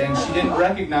playlist, and she didn't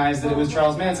recognize that it was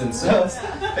Charles Manson. So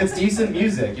it's decent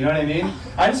music, you know what I mean?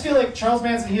 I just feel like Charles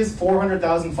Manson, he has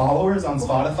 400,000 followers on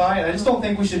Spotify, and I just don't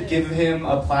think we should give him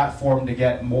a platform to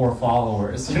get more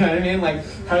followers. You know what I mean? Like,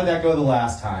 how did that go the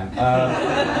last time?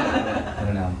 I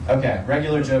don't know. Okay,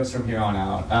 regular jokes from here on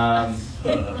out.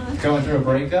 Going through a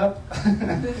breakup?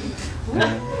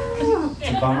 It's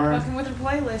a bummer. Fucking with her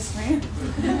playlist, man.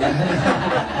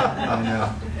 I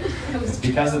know. It's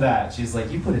because of that. She's like,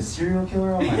 you put a serial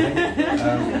killer on my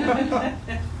record?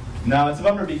 No, it's a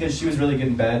bummer because she was really good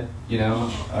in bed, you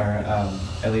know, or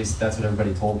at least that's what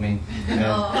everybody told me.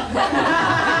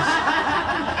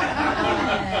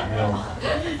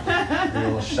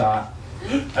 Real shot.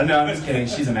 No, I'm just kidding.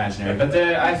 She's imaginary. But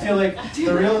I feel like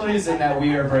the real reason that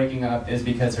we are breaking up is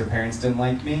because her parents didn't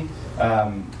like me.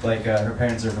 Her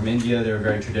parents are from India. They were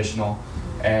very traditional,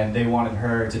 and they wanted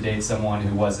her to date someone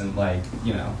who wasn't like,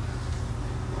 you know,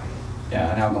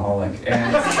 an alcoholic.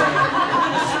 And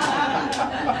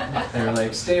they were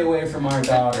like, stay away from our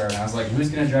daughter. And I was like, who's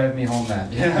gonna drive me home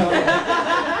then? You know,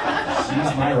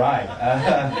 she's my ride.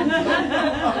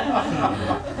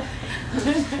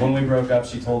 When we broke up,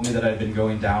 she told me that I'd been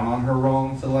going down on her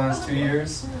wrong for the last 2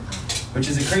 years, which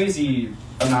is a crazy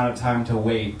amount of time to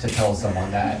wait to tell someone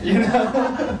that, you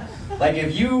know? Like,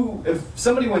 if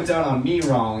somebody went down on me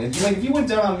wrong, if you went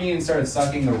down on me and started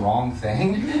sucking the wrong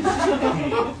thing,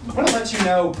 I'm gonna let you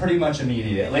know pretty much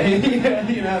immediately.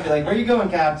 You know, be like, where you going,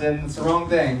 Captain? It's the wrong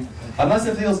thing. Unless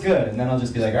it feels good, and then I'll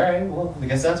just be like, all right, well, I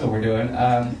guess that's what we're doing.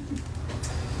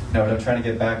 No, but I'm trying to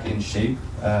get back in shape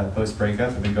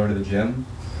post-breakup. I've been going to the gym.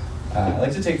 I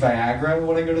like to take Viagra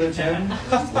when I go to the gym.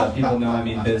 Let people know I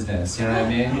mean business, you know what I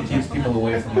mean? It keeps people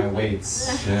away from my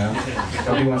weights, you know?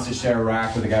 Nobody wants to share a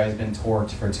rack with a guy who's been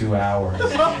torqued for 2 hours.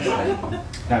 No,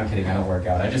 I'm kidding, I don't work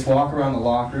out. I just walk around the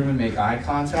locker room and make eye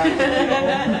contact with people.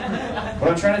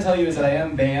 What I'm trying to tell you is that I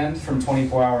am banned from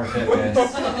 24-hour fitness.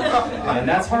 And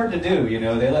that's hard to do, you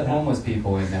know? They let homeless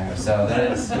people in there, so that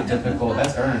is difficult.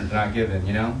 That's earned, not given,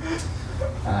 you know?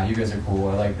 You guys are cool.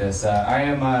 I like this.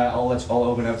 I'll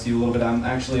open up to you a little bit. I'm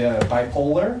actually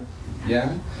bipolar.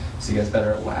 Yeah? So you guys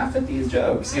better laugh at these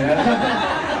jokes, you know? You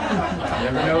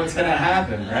never know what's going to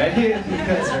happen, right? You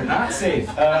guys are not safe.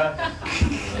 I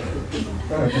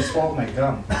just swallowed my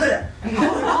gum.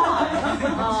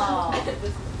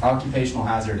 Occupational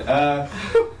hazard. I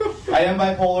am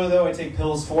bipolar, though. I take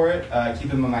pills for it. I keep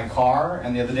them in my car.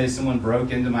 And the other day, someone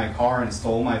broke into my car and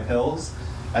stole my pills.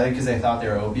 I think because they thought they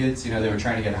were opiates, you know, they were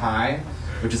trying to get high,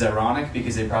 which is ironic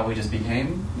because they probably just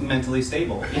became mentally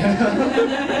stable. You know?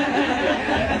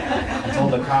 I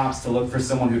told the cops to look for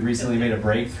someone who'd recently made a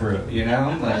breakthrough, you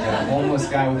know, like a homeless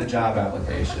guy with a job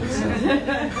application. So.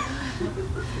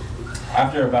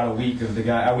 After about a week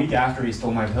after he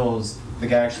stole my pills, the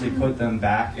guy actually put them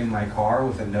back in my car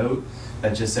with a note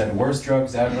that just said, worst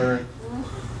drugs ever.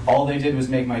 All they did was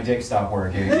make my dick stop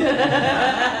working.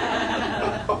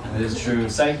 It is true.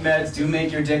 Psych meds do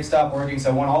make your dick stop working, so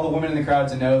I want all the women in the crowd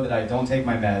to know that I don't take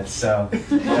my meds, so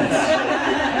that's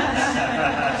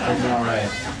working all right.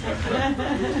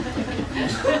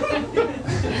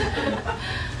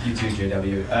 You too,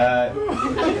 JW.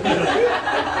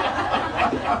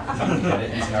 Get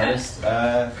it? He's an artist.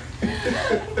 I've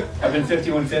been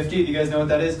 5150. Do you guys know what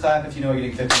that is? Clap if you know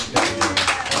getting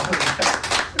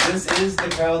 5150. This is the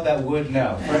crowd that would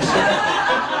know, for sure.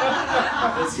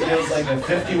 This feels like a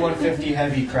 5150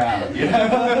 heavy crowd, you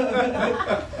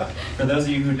know? For those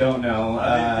of you who don't know,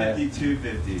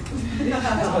 5250.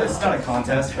 It's not a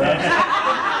contest, bro.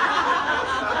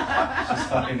 Just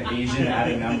fucking Asian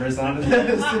adding numbers onto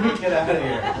this. Get out of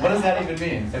here. What does that even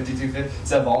mean? 5250? Is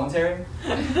that voluntary?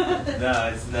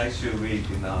 No, it's an extra week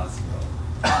in the hospital.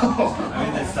 Oh, I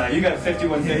mean, you got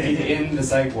 5150 in the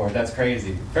psych ward. That's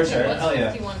crazy. For sure. What's Hell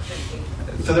yeah.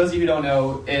 5150? For those of you who don't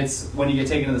know, it's when you get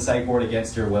taken to the psych ward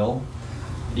against your will.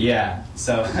 Yeah.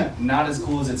 So, not as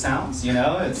cool as it sounds, you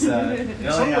know? It's it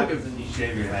only happens when you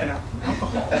shave your head.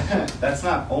 That's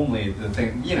not only the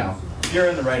thing, you know, you're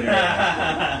in the right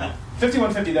area.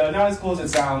 5150 though, not as cool as it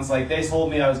sounds. Like, they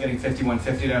told me I was getting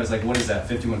 5150 and I was like, what is that,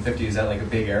 5150? Is that like a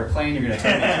big airplane? You're gonna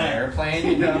turn me into an airplane,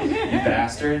 you know? You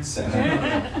bastards. And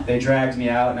then they dragged me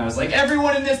out and I was like,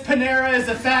 everyone in this Panera is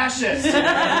a fascist!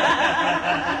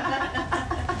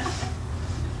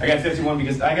 I got 51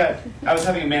 because I was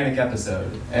having a manic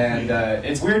episode, and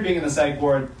it's weird being in the psych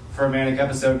ward for a manic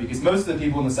episode because most of the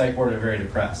people in the psych ward are very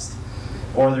depressed,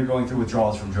 or they're going through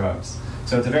withdrawals from drugs.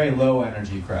 So it's a very low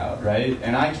energy crowd, right?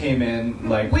 And I came in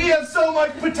like, we have so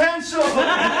much potential!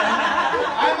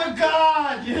 I'm a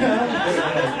god! You know?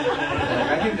 Like,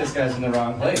 I think this guy's in the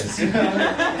wrong place. You know?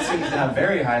 He seems to have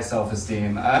very high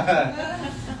self-esteem.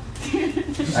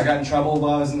 I got in trouble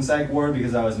while I was in the psych ward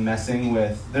because I was messing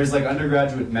with... There's like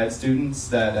undergraduate med students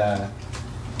that...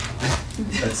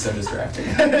 That's so distracting.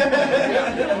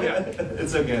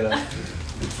 It's okay though.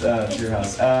 It's your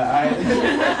house.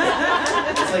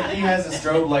 It's like he has a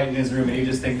strobe light in his room and you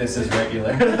just think this is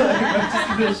regular. Like,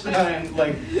 I'm just gonna shine,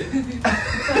 like...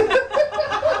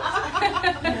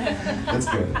 That's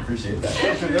good. Appreciate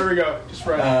that. There we go. Just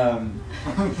right.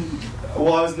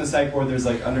 While I was in the psych ward, there's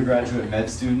like undergraduate med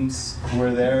students who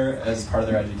were there as part of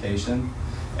their education,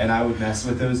 and I would mess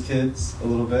with those kids a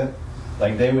little bit.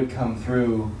 Like they would come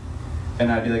through, and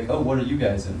I'd be like, "Oh, what are you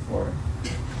guys in for?"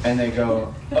 And they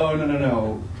go, "Oh,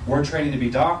 no, we're training to be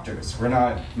doctors. We're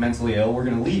not mentally ill. We're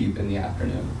going to leave in the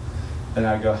afternoon." And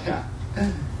I'd go, "Yeah,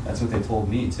 that's what they told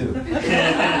me too."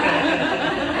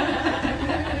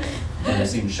 Ever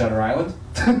seen Shutter Island?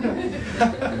 You're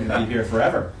going to be here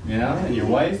forever, you know? And your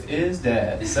wife is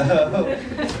dead. So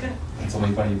it's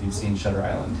only funny if you've seen Shutter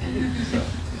Island. So,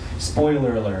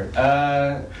 spoiler alert.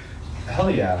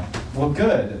 Hell yeah. Well,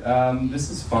 good.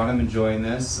 This is fun. I'm enjoying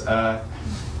this.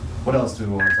 What else do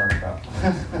we want to talk about?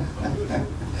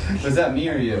 Was that me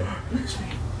or you?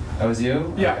 That was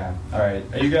you? Yeah. Okay. All right.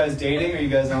 Are you guys dating? Are you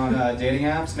guys on dating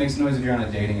apps? Make some noise if you're on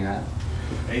a dating app.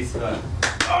 Facebook.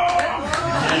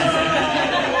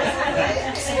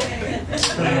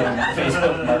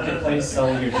 Facebook Marketplace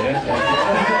selling your dick.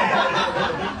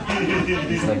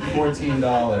 It's like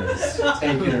 $14.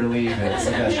 Take it or leave it.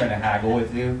 Some guy's trying to haggle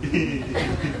with you.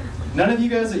 None of you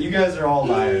guys are all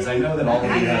liars. I know that all of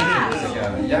you have years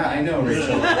ago. Yeah, I know,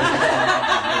 Rachel.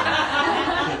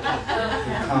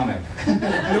 You're comic.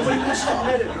 Nobody pushed the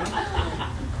edit, man.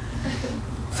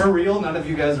 For real, none of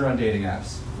you guys are on dating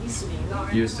apps. Used to be.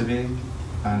 Not Used to be.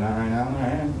 Not right now. All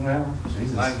right, whatever.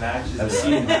 Jesus. My matches. I've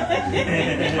seen it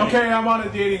happen. Okay, I'm on a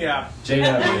dating app.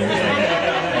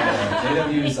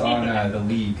 JW's on the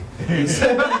league.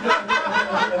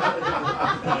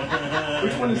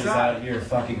 Which one is He's that? out here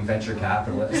fucking venture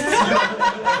capitalists.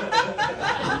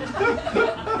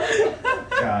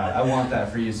 God, I want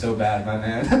that for you so bad, my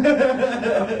man.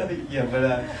 Yeah,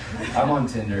 but I'm on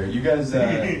Tinder. You guys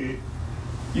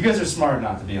are smart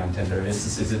not to be on Tinder.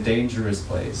 It's a dangerous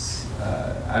place.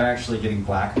 I'm actually getting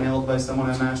blackmailed by someone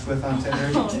I matched with on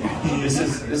Tinder. This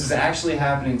is actually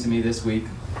happening to me this week.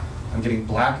 I'm getting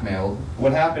blackmailed.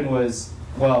 What happened was,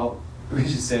 well, we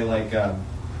should say like,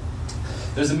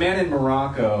 there's a man in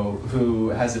Morocco who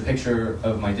has a picture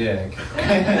of my dick.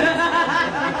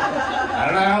 I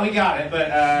don't know how he got it, but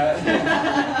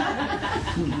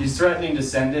he's threatening to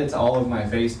send it to all of my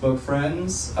Facebook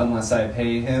friends unless I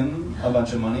pay him a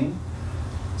bunch of money.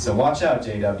 So watch out,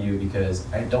 JW, because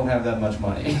I don't have that much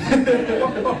money.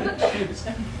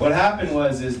 What happened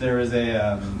was there was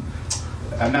a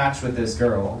match with this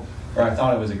girl, or I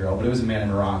thought it was a girl, but it was a man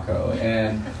in Morocco,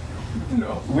 and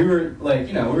we were like,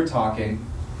 we were talking,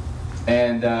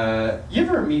 and you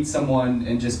ever meet someone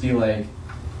and just be like,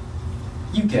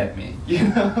 you get me,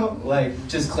 like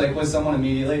just click with someone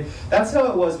immediately? That's how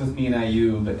it was with me and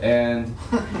Ayub, and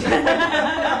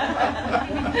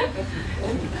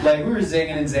like we were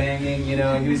zinging and zanging,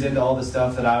 he was into all the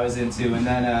stuff that I was into, and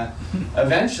then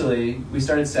eventually we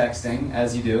started sexting,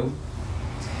 as you do,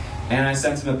 and I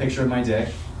sent him a picture of my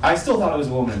dick. I still thought it was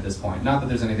a woman at this point, not that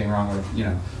there's anything wrong with,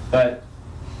 but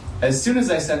as soon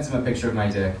as I sent him a picture of my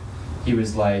dick, he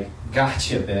was like,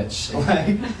 gotcha, bitch.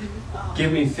 Like,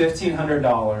 give me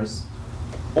 $1,500,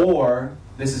 or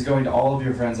this is going to all of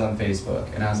your friends on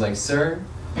Facebook. And I was like, sir,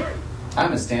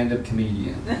 I'm a stand-up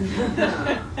comedian.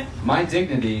 My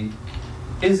dignity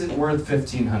isn't worth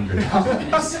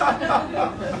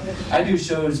 $1,500. I do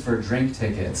shows for drink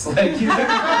tickets. Like, you think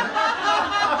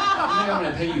I'm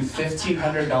going to pay you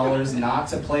 $1,500 not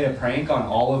to play a prank on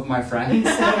all of my friends?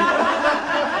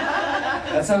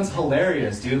 That sounds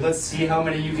hilarious, dude. Let's see how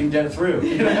many you can get through.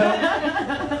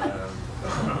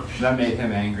 That made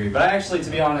him angry. But I actually, to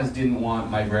be honest, didn't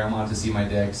want my grandma to see my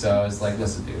dick, so I was like,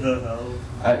 listen, dude.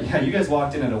 Yeah, you guys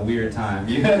walked in at a weird time.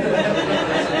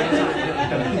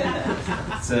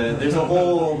 There's a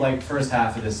whole first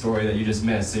half of this story that you just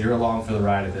missed, so you're along for the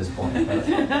ride at this point.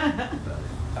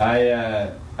 But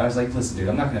I was like, listen, dude,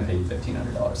 I'm not going to pay you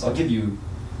 $1,500. I'll give you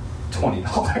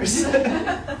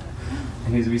 $20.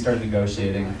 And we started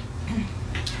negotiating.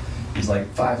 was like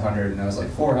 500, and I was like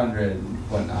 400 and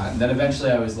whatnot. And then eventually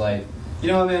I was like, you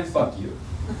know what, man, fuck you.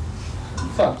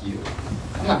 Fuck you.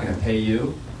 I'm not gonna pay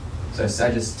you. So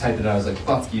I just typed it out, I was like,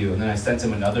 fuck you. And then I sent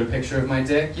him another picture of my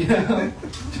dick, you know?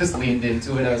 Just leaned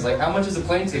into it. I was like, how much is a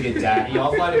plane ticket, Daddy?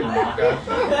 I'll fly to Morocco. It's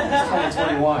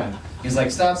 2021. He's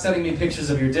like, stop sending me pictures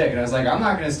of your dick. And I was like, I'm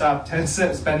not gonna stop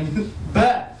spending,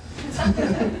 but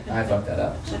I fucked that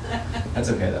up. That's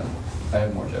okay though. I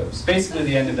have more jokes. Basically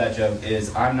the end of that joke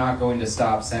is, I'm not going to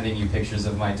stop sending you pictures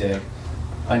of my dick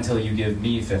until you give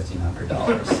me $1,500. It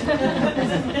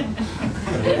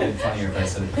would have been funnier if I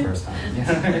said it the first time. You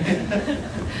know what I mean?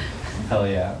 Hell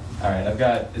yeah. All right, I've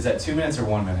got, is that 2 minutes or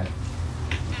 1 minute?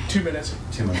 2 minutes.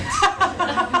 2 minutes.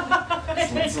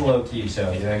 It's a low-key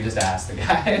show, you know, you just ask the guy.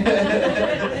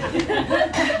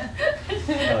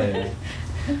 Hell yeah.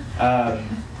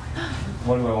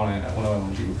 What do I want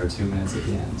to do for 2 minutes at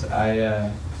the end?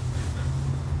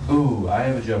 I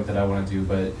have a joke that I want to do,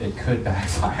 but it could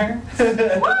backfire.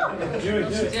 Do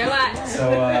it.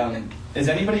 So, is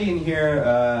anybody in here,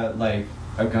 like,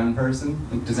 a gun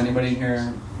person? Does anybody in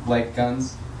here like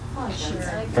guns?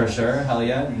 For sure, hell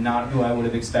yeah. Not who I would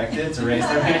have expected to raise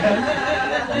their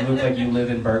hand. You look like you live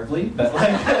in Berkeley, but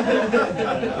like,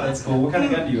 that's cool. What kind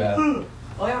of gun do you have? Oh,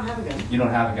 I don't have a gun. You don't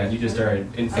have a gun, you just are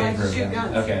in favor of shoot guns.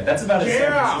 guns. Okay, that's about as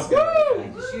San Francisco. I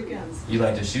like to shoot guns. You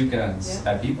like to shoot guns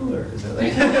at people, or is it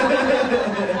like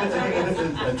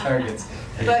at targets?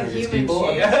 But human People?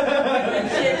 shaped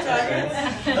targets.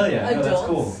 Oh yeah, no, that's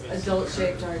cool.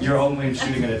 Adult-shaped targets. You're only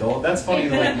shooting an adult. That's funny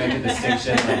to like make a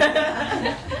distinction.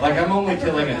 Like I'm only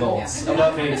killing adults,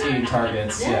 above 18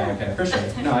 targets. Yeah, okay, for sure.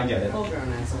 No, I get it.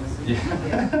 Full-grown assholes.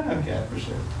 Yeah, okay, for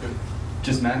sure.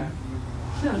 Just men?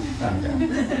 No. Okay.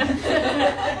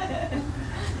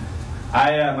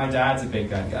 My dad's a big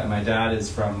gun guy. My dad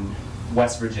is from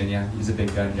West Virginia. He's a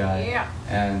big gun guy. Yeah.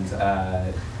 And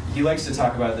he likes to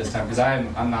talk about it this time, because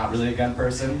I'm not really a gun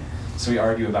person, so we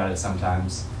argue about it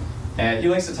sometimes. And he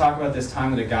likes to talk about this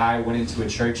time that a guy went into a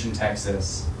church in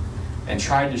Texas and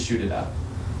tried to shoot it up.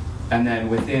 And then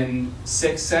within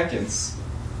 6 seconds,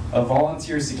 a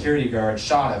volunteer security guard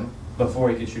shot him before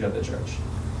he could shoot up the church.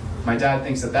 My dad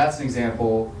thinks that that's an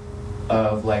example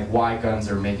of like why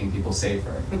guns are making people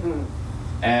safer.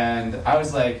 And I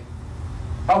was like,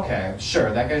 okay,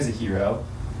 sure, that guy's a hero.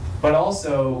 But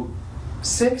also,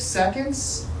 6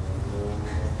 seconds?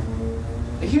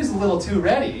 He was a little too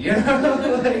ready, you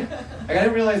know? Like I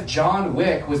didn't realize John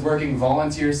Wick was working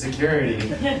volunteer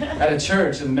security at a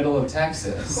church in the middle of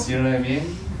Texas, you know what I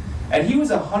mean? And he was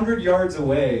 100 yards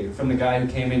away from the guy who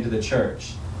came into the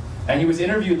church. And he was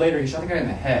interviewed later, he shot the guy in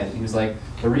the head. And he was like,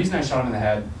 the reason I shot him in the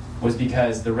head was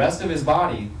because the rest of his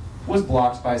body was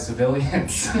blocked by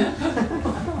civilians.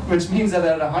 Which means that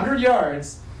at 100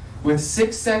 yards, with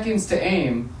 6 seconds to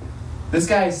aim, this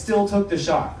guy still took the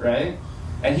shot, right?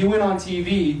 And he went on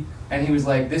TV, and he was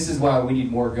like, this is why we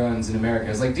need more guns in America. I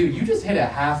was like, dude, you just hit a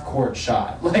half-court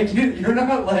shot. Like, you're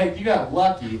not like, you got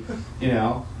lucky, you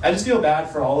know? I just feel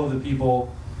bad for all of the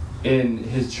people in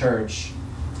his church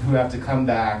who have to come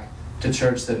back to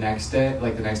church the next day,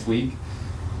 like the next week,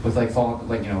 with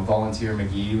volunteer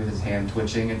McGee with his hand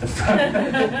twitching at the front,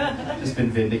 just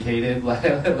been vindicated.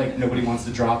 Like nobody wants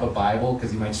to drop a Bible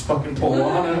because he might just fucking pull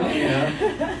on him. You know,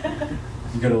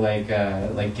 you go to like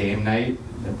game night,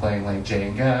 they're playing like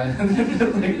Jenga,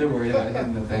 like they're worried about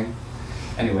hitting the thing.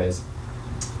 Anyways,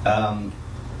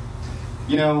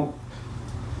 you know,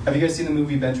 have you guys seen the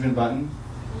movie Benjamin Button?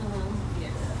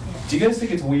 Do you guys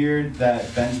think it's weird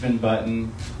that Benjamin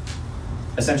Button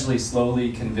essentially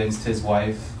slowly convinced his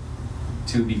wife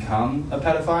to become a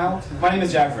pedophile? My name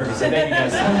is Jack Ferguson. Thank you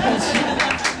guys so much.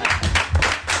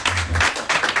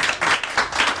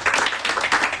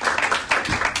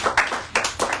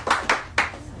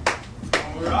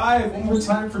 All right, one more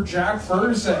time for Jack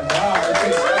Ferguson. Wow.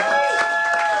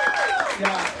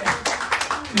 Yeah.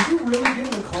 Did you really get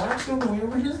in the car accident on the way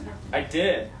over here? I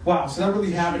did. Wow, so that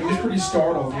really happened. He was pretty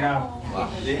startled, yeah.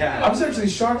 Yeah. I was actually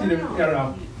shocked at him, I don't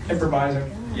know,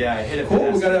 improvising. Yeah, I hit it.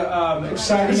 Cool, we got an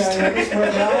exciting dynamics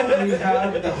right now. We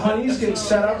have the Honeys getting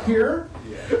set up here.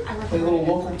 Play little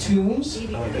local tunes.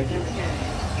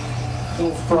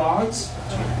 Little frogs.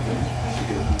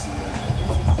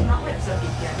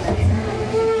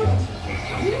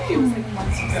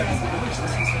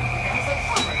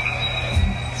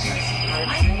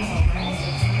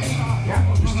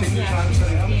 Just take your time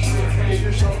setting up. Get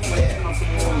yourself comfortable.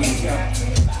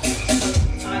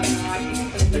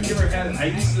 Have you ever had an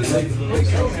ice? It's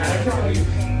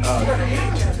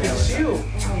you.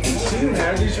 It's you, man.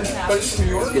 These are buddies from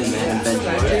New York. Good, man.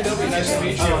 JW, nice to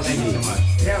meet you. Oh, thank you so much.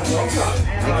 Yeah, welcome.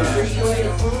 There's plenty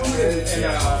of food and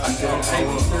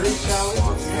there's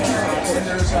salads. And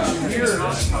there's beers,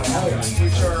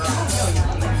 which are...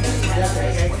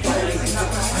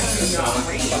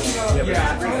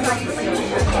 Yeah.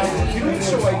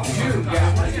 So I do,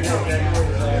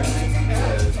 yeah.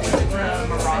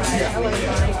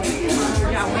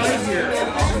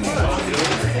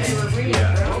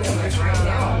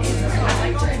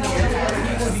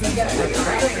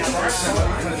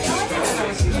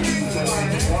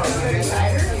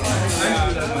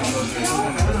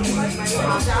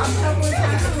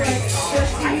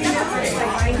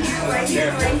 Right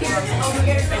here.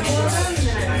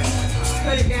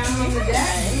 Put it down on the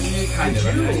desk. Kind of.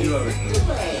 I do everything.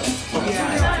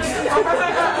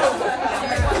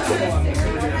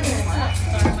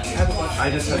 I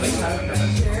just have like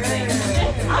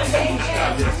Okay.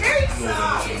 Very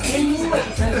soft.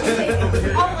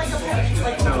 Oh, like a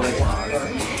no, like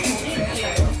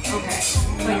okay.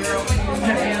 So you're open.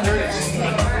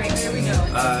 There we go.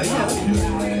 yeah.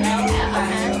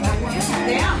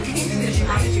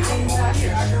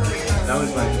 That was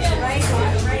my.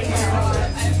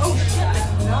 Oh,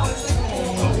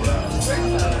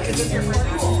 is this your first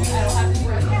school?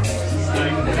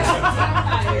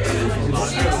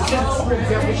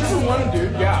 Yeah, whichever one,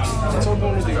 dude. Yeah, that's all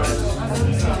one of the artists.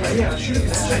 Yeah, shoot it.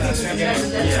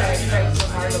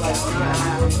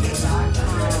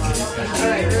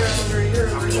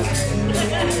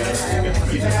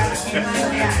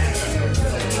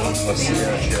 What's the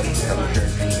show?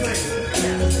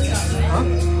 Huh?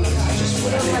 Just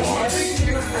whatever you want.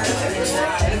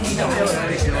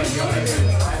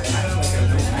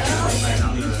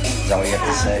 Is that what you have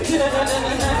to say?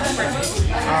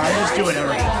 I just do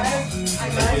whatever.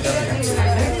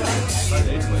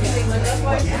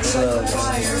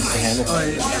 What's the handle? I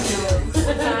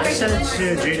sent it to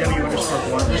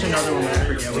JW_1. There's another one, I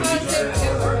forget what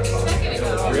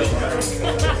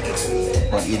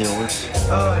What, either works?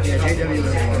 yeah,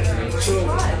 JW_1. So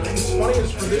it's funny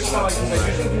is for this one, because I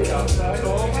usually do it outside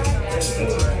all.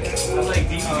 I like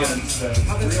DB guns.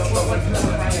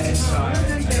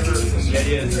 The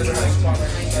idea is that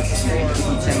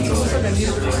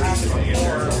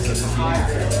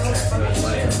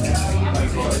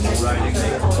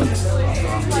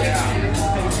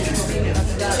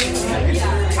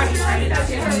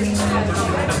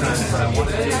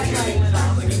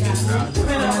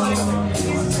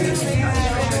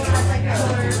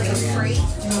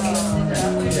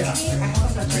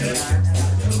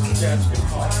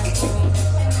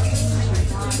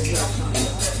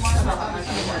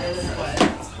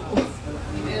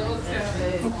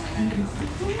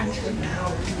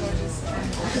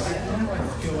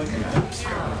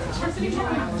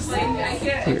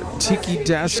Tiki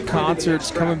Desk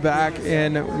Concerts coming back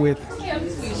in with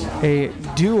a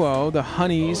duo, the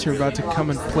Honeys, who are about to come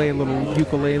and play a little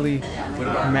ukulele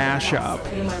mashup.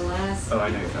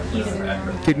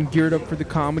 Getting geared up for the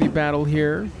comedy battle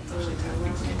here.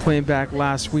 Playing back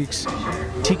last week's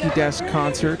Tiki Desk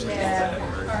concert. They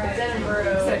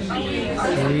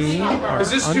are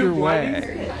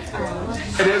underway.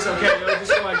 it is okay. It'll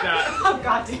just go like that. Oh,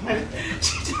 God damn it.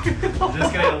 I'm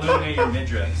just gonna illuminate your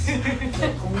midriffs.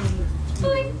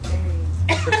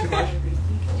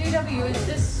 JW, is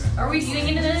this? Are we getting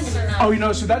into this or not? Oh, you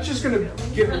know, so that's just gonna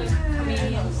give it.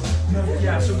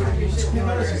 Yeah, so it's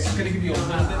gonna give you a little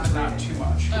bit, but not too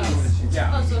much. Oh,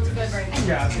 Yeah. oh so it's good right now.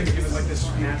 Yeah, it's gonna give it like this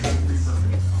natural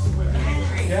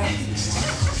reverb. Yeah.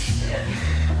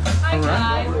 Hi All right.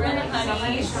 guys, we're in the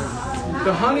Honeys.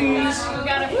 The Honeys. We've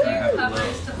got a few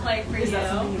covers to play for you.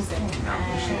 Feel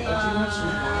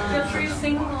free to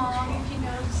sing along if you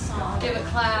know the song. Give a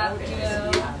clap, do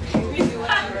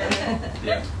whatever.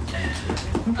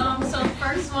 So the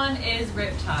first one is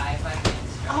Riptide by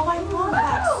Gangsta. Oh, I love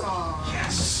that song.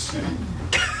 Yes.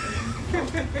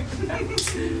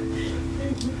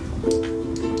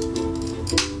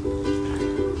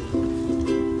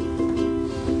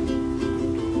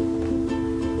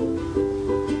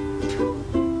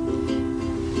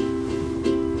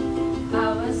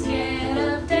 I was scared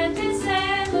of dentists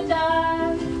and the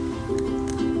dark.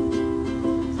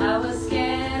 I was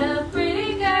scared of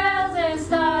pretty girls and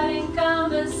starting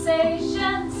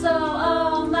conversations. So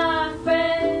all my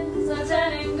friends are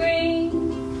turning green.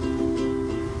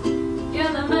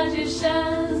 You're the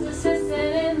magicians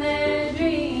assisting in their dreams.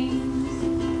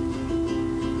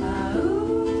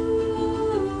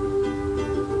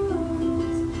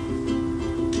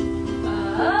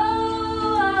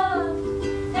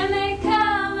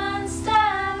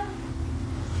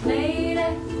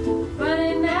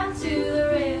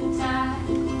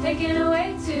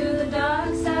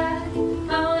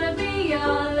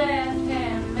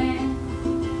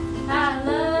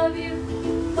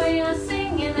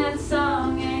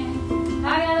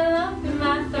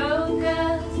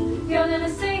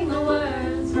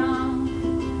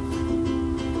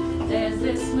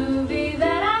 this movie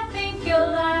that I think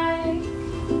you'll like.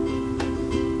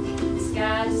 This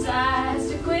guy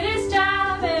decides to quit his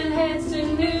job and heads to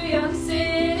New York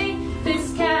City.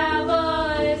 This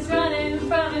cowboy is running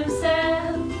from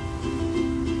himself.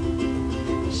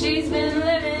 She's been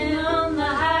living on the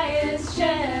highest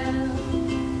shelf.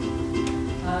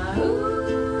 Ooh.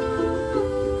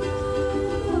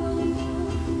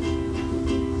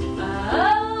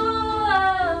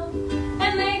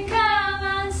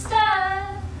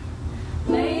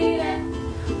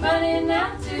 Running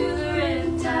out to the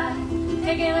riptide,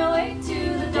 taking away to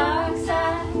the dark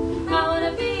side. I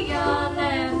wanna be your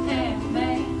left-hand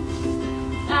man.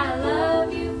 I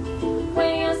love you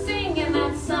when you're singing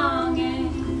that song,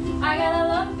 and I got a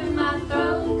lump in my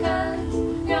throat 'cause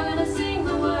you're gonna sing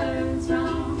the words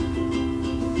wrong.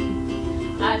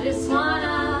 I just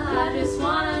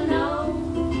wanna know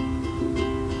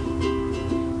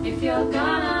if you're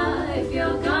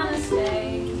gonna stay.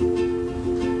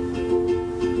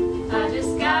 I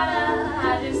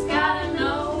just gotta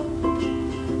know.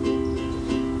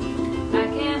 I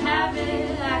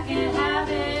can't have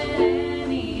it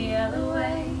any other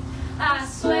way. I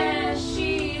swear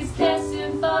she's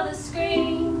destined for the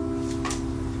screen.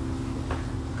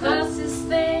 Closest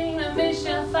thing to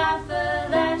Michelle Pfeiffer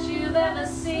that you've ever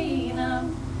seen.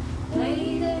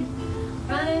 Lady,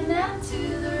 running out to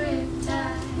the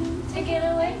riptide, take it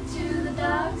away to the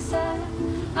dark side.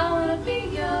 I wanna be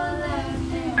your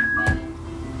left-hand man.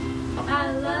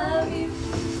 I love you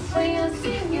when you're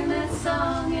singing that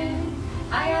song, and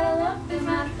I got a lump in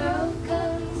my throat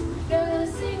 'cause you're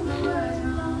gonna sing the words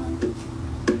wrong.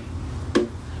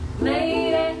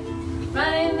 Lady,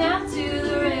 running out to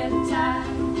the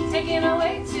riptide, taking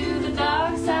away to the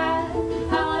dark side.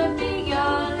 I wanna be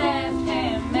your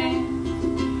left-hand man.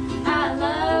 I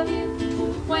love you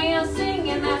when you're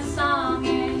singing that song,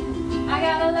 and I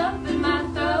got a lump in my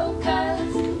throat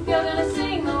 'cause you're gonna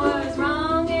sing the words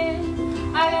wrong.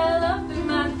 I got a lump in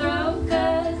my throat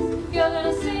 'cause you're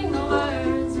gonna sing the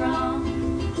words wrong.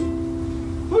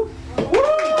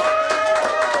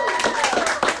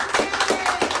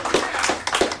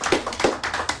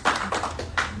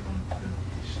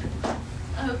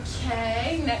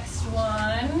 Okay, next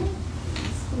one.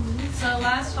 So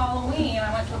last Halloween,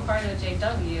 I went to a party with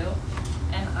JW,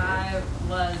 and I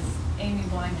was Amy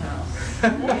Winehouse.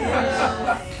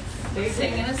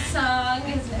 Singing a song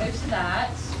as an ode to that.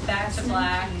 Back to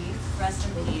Black, Rest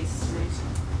in Peace.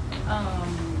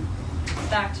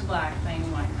 Back to Black by Amy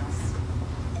Winehouse.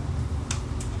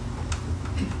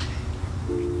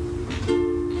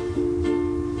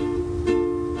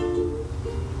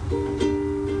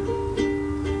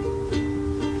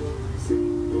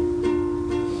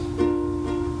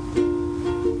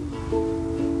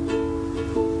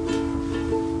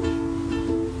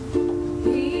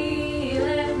 He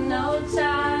left no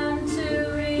time to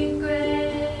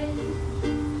regret.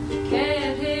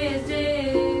 Kept his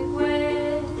dick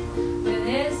wet with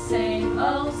his same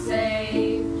old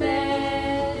safe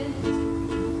bet.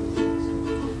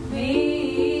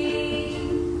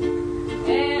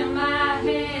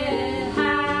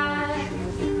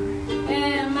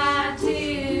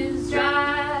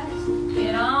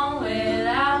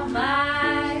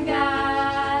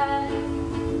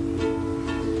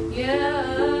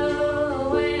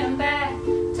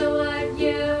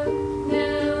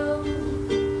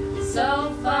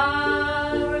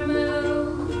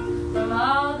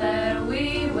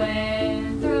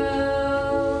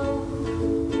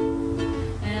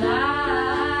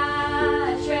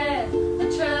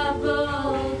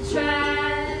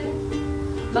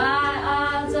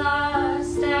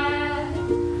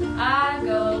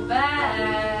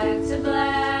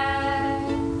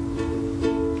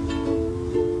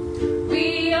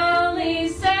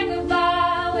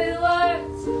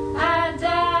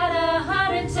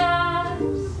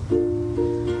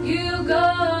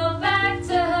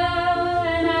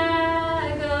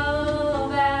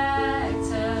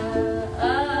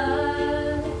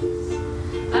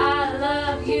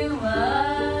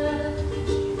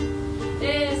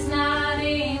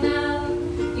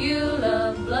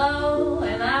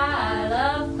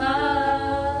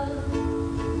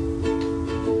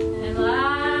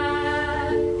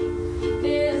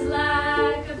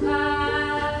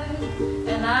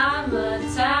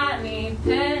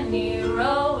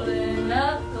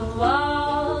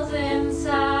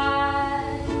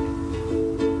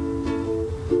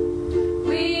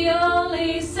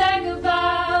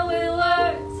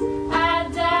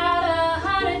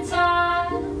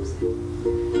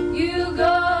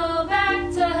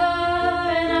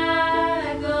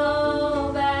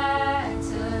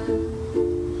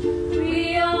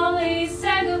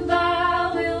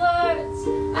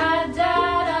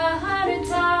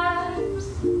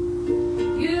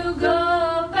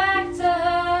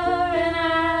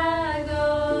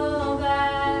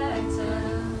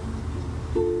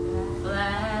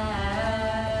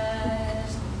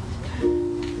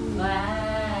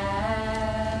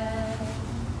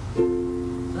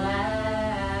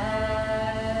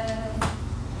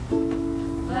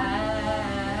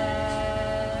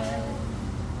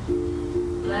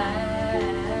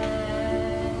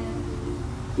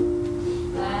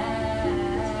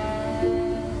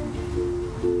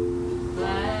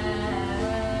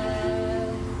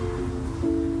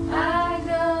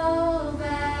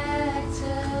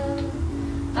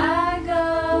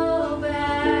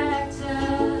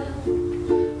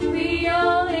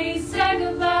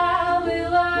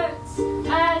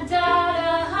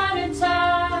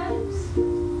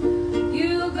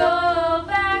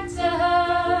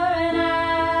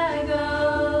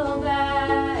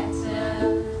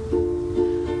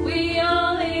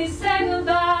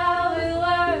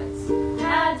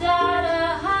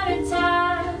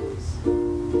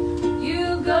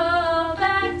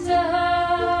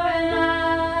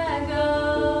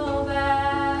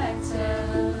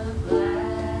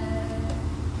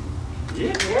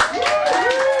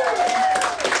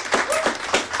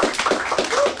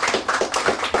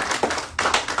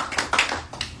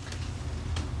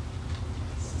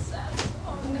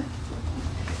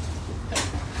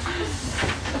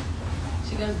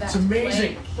 back It's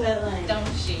amazing. to Blake,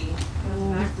 don't she?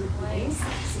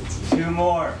 Two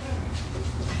more.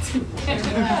 We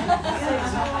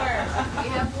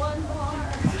have one more.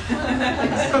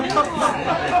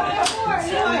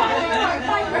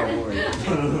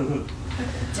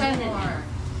 Ten more.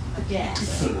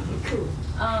 Yes.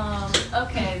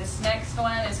 Okay, this next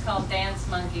one is called Dance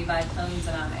Monkey by Tones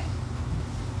and I.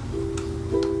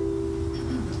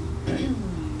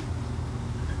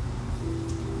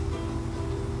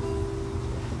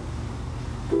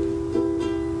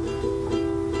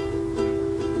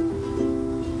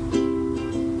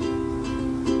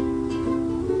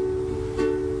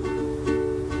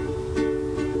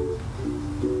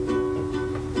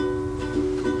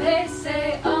 They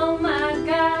say, oh my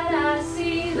God, I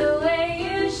see the way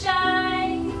you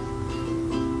shine.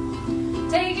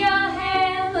 Take your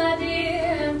hand, my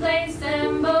dear, and place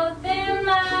them both in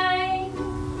mine.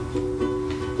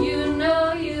 You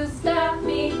know you stopped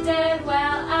me dead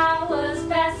while I was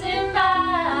passing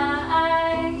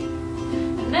by.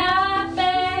 And now I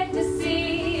beg to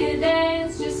see you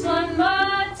dance just one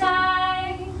more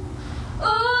time.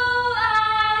 Ooh,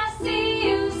 I see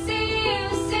you, see you,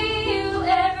 see you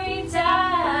every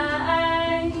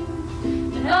time.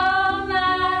 And oh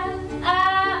my,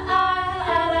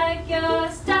 I like your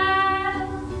style.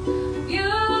 You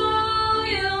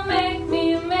make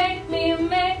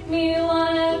me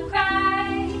wanna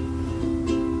cry.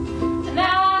 And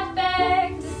now I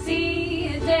beg to see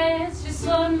you dance just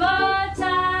one more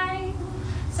time.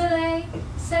 So they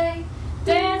say,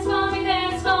 dance for me,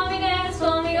 dance for me, dance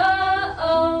for me, oh,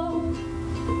 oh.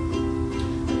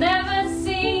 Never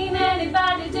seen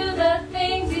anybody do the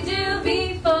things you do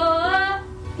before.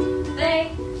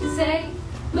 They say,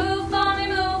 move for me,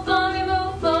 move for me,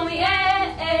 move for me,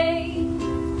 yeah, yeah.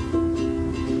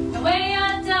 And when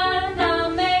you're done, I'll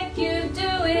make you do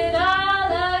it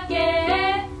all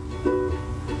again.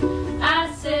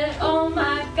 I said, oh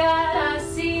my God, I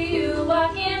see you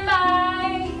walking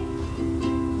by.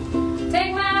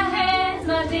 Take my hands,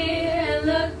 my dear, and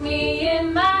look me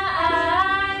in my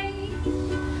eye.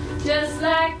 Just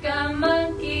like a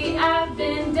monkey, I've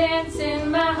been dancing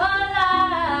my whole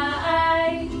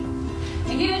life.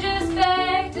 And you just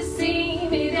beg to see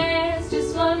me dance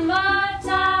just one more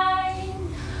time.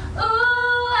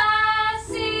 Ooh, I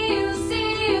see you,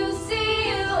 see you, see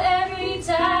you every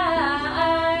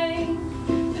time.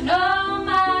 And oh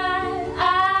my, I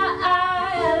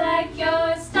like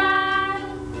your style.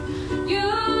 You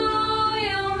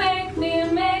make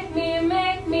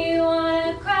me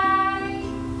wanna cry.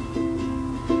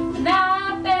 Now I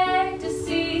beg to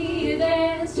see you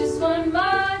dance just one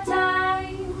more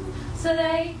time. So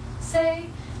they say,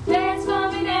 dance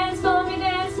for me, dance for me,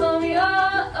 dance for me,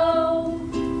 oh, oh.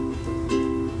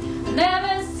 I've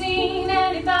never seen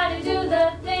anybody do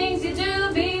the things you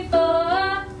do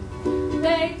before.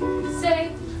 They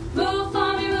say, move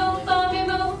for me, move for me,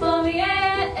 move for me,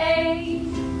 yeah, yeah.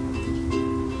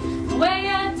 When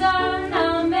you're done,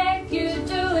 I'll make you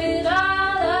do it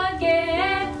all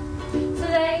again. So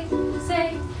they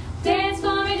say, dance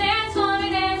for me, dance for me,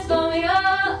 dance for me,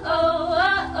 oh, oh, oh,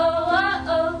 oh, oh,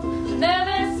 oh. I've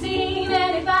never seen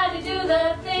anybody do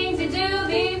the things you do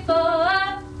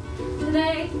before. So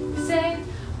they say,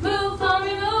 move for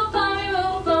me, move for me,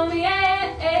 move for me,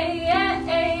 yeah, yeah, yeah,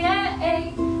 yeah,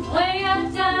 yeah. When you're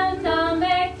done, I'll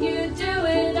make you do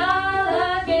it all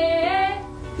again.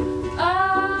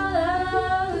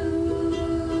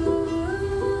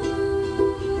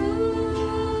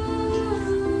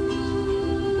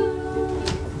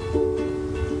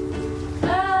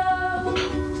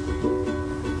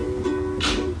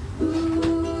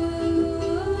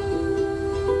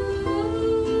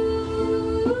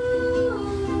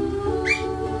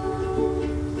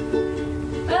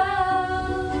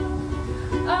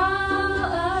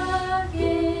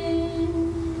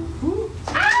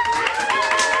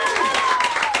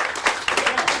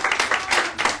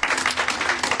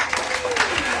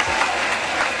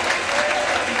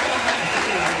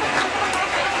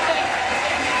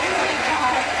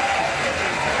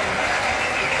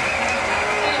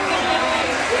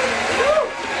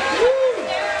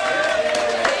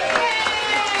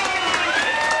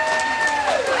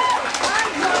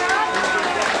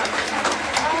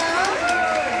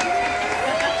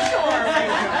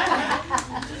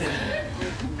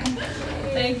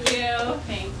 Thank you.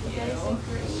 Thank you.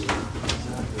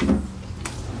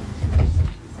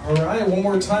 All right, one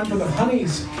more time for the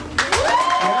Honeys.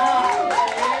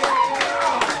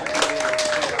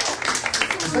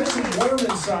 It's nice and warm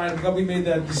inside. I'm glad we made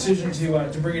that decision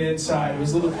to bring it inside. It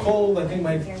was a little cold. I think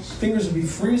my fingers would be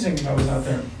freezing if I was out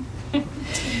there.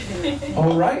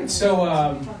 All right, so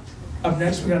Up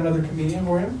next, we got another comedian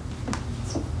for you.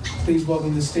 Please welcome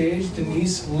to the stage,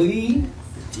 Denise Lee.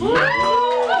 Wow,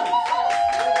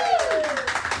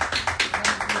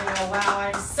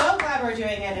 I'm so glad we're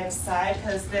doing it inside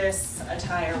because this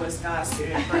attire was not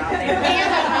suited for out there.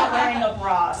 And I'm not wearing a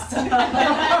bra, so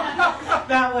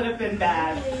that would have been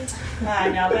bad.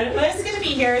 No, but it's good to be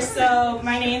here. So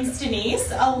my name's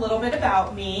Denise. A little bit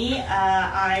about me.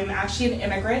 I'm actually an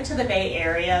immigrant to the Bay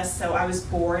Area, so I was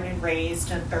born and raised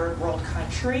in a third world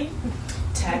country.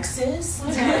 Texas. So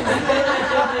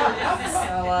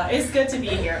it's good to be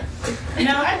here.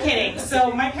 No, I'm kidding.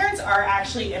 So my parents are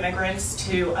actually immigrants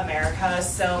to America.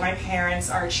 So my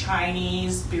parents are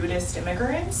Chinese Buddhist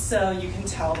immigrants. So you can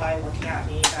tell by looking at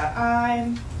me that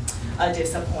I'm a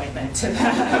disappointment to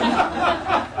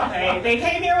them. They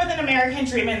came here with an American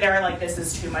dream and they were like, this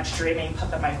is too much dreaming, put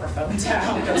the microphone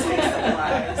down, go save some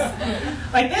lives.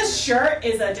 Like, this shirt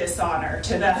is a dishonor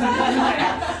to them.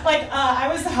 I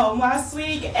was home last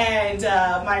week and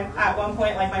at one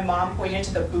point, my mom pointed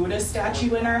to the Buddha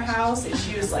statue in our house and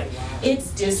she was like,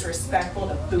 it's disrespectful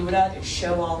to Buddha to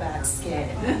show all that skin.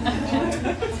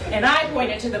 And I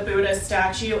pointed to the Buddha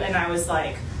statue and I was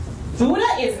like, Buddha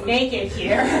is naked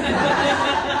here.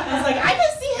 I was like, I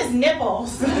can see his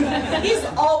nipples. He's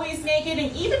always naked,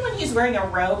 and even when he's wearing a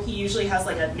robe, he usually has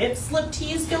like a nip slip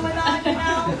tease going on, you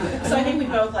know? So I think we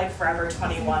both like Forever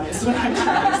 21 is what I'm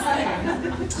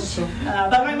trying to say.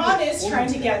 But my mom is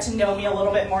trying to get to know me a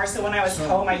little bit more, so when I was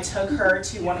home, I took her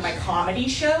to one of my comedy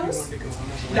shows.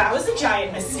 That was a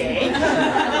giant mistake.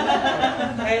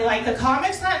 The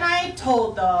comics that night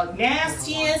told the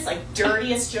nastiest,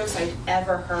 dirtiest jokes I'd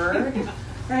ever heard.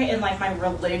 Right? And my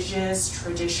religious,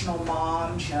 traditional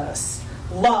mom just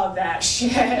loved that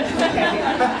shit.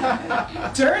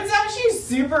 Turns out she's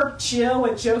super chill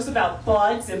with jokes about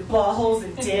butts and buttholes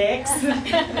and dicks.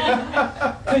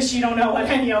 Because she don't know what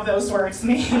any of those words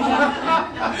mean.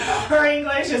 Her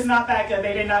English is not that good.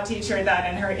 They did not teach her that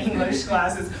in her English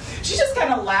classes. She just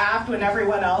kind of laughed when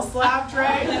everyone else laughed,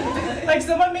 right?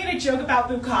 Someone made a joke about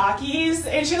bukkakis,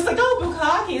 and she was like, oh,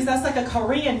 bukkakis, that's like a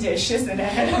Korean dish, isn't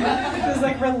it? It was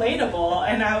relatable,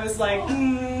 and I was like,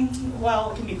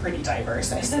 well, it can be pretty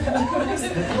diverse, I suppose.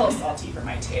 A little salty for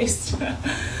my taste.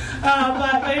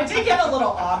 But it did get a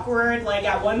little awkward.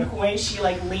 At one point, she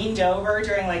leaned over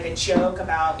during a joke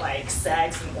about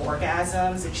sex and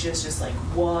orgasms, and she was just like,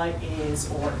 "What is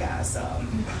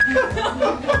orgasm?"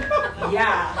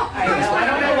 Yeah, I know. I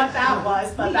don't know what that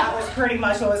was, but that was pretty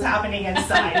much what was happening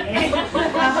inside me.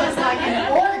 I was like,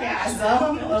 "An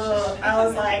orgasm?" I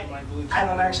was like, I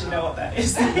don't actually know what that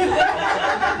is.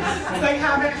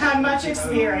 Haven't had much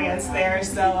experience there,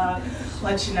 so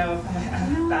let you know if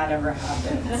that ever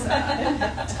happens.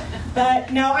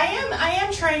 But no, I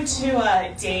am trying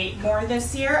to date more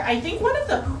this year. I think one of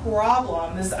the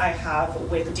problems I have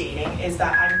with dating is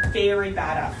that I'm very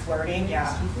bad at flirting.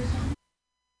 Yeah.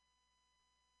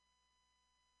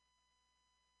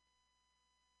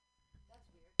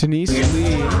 Denise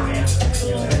Lee.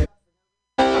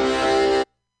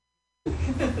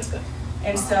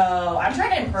 And so I'm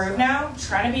trying to improve now,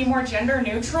 trying to be more gender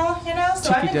neutral, you know?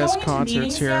 So I've been going to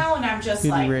meetings here. Now, and I'm just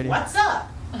MutinyRadio. What's up,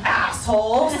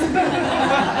 assholes?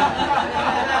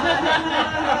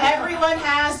 Everyone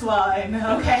has one,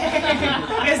 okay?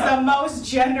 It's the most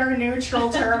gender neutral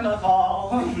term of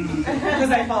all. Because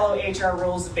I follow HR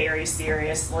rules very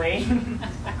seriously.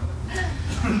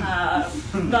 But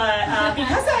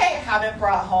because I haven't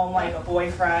brought home a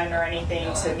boyfriend or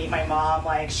anything to meet my mom,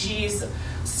 she's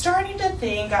starting to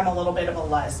think I'm a little bit of a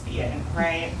lesbian,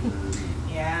 right?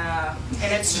 Yeah.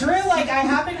 And it's true, I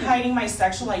have been hiding my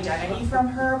sexual identity from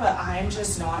her, but I'm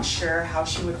just not sure how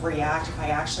she would react if I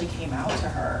actually came out to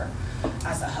her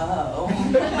as a hoe.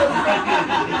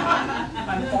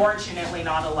 Unfortunately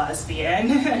not a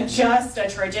lesbian, just a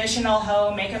traditional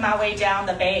hoe making my way down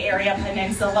the Bay Area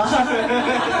Peninsula.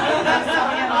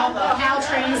 All the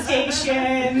Caltrain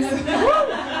stations.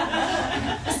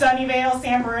 Sunnyvale,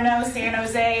 San Bruno, San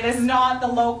Jose. This is not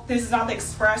the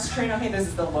express train. Okay, this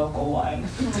is the local one.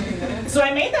 So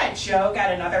I made that joke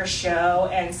at another show,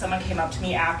 and someone came up to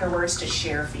me afterwards to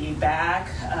share feedback.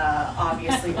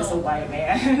 Obviously, it was a white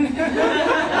man.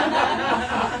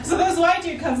 So this white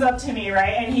dude comes up to me,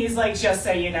 right, and he's like, "Just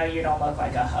so you know, you don't look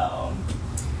like a hoe,"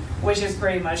 which is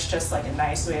pretty much just a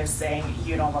nice way of saying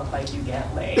you don't look like you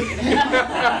get laid.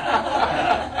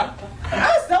 I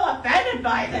was so offended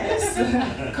by this.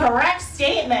 Correct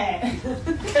statement.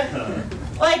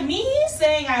 Me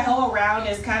saying I hoe around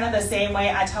is kind of the same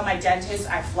way I tell my dentist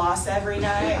I floss every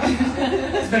night.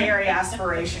 It's very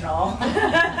aspirational.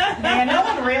 And no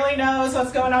one really knows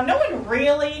what's going on. No one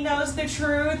really knows the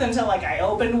truth until I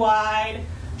open wide,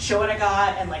 show what I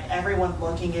got, and like everyone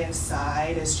looking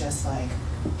inside is just like,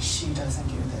 she doesn't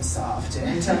do this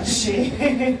often, does she?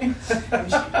 And she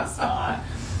does not.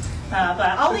 But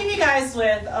I'll leave you guys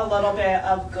with a little bit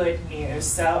of good news.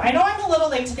 So I know I'm a little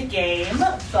late to the game,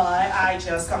 but I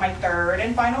just got my third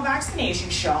and final vaccination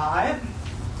shot.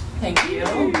 Thank you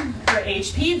for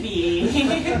HPV.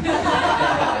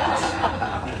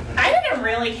 I didn't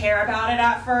really care about it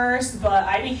at first, but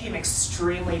I became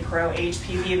extremely pro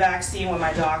HPV vaccine when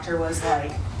my doctor was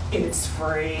like, it's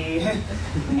free.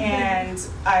 And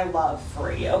I love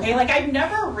free, okay? Like, I've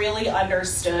never really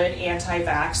understood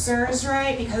anti-vaxxers,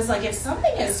 right? Because, like, if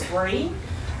something is free,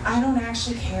 I don't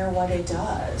actually care what it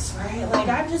does, right? Like,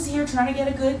 I'm just here trying to get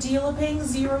a good deal of paying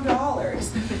 $0.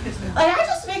 Like, I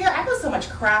just figure I put so much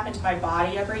crap into my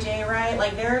body every day, right?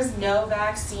 Like, there's no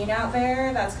vaccine out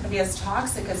there that's going to be as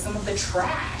toxic as some of the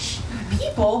trash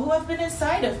people who have been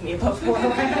inside of me before.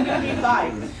 I'm going to be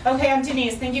fine. Okay, I'm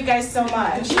Denise. Thank you guys so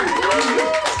much.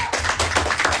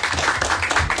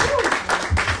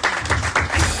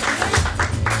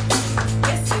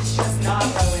 This is just not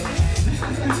going in.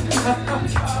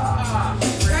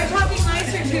 Try talking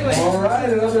nicer to it. All right,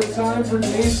 another time for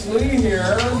Denise Lee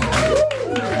here.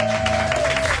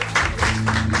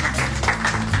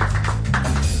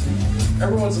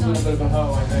 Everyone's a little bit of a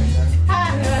hoe, I think.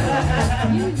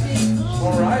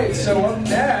 All right, so up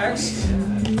next,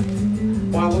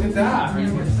 wow, look at that.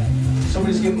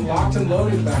 Somebody's getting locked and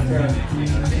loaded back there.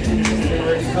 Getting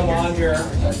ready to come on here.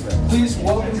 Please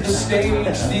welcome to the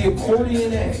stage the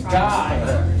accordion guy.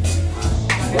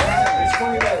 Yeah, it's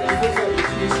funny that you look like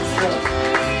it's Jesus stuff.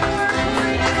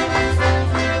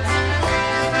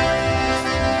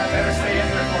 Better stay in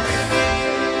the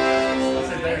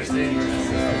recording. Better stay in your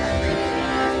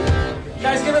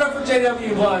Guys, give it up for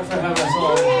JW Blood for having us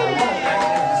on.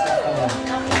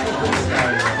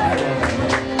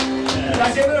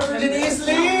 Guys, give it up for Denise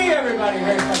Lee, everybody.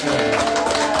 Very funny.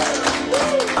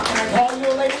 Can I call you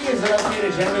a lady? Is it okay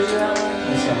to gender you that way?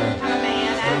 I'm a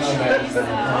man, actually, so.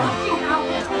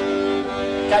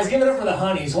 Guys, give it up for the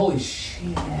honeys. Holy shit.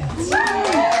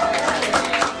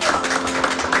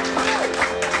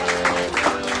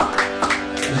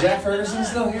 Is Jack Ferguson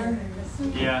still here?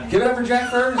 Yeah. Give it up for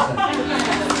Jack Ferguson.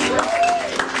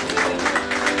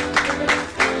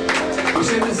 You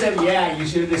shouldn't have said yeah. You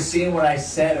should have just seen what I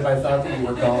said if I thought that you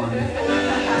were gone.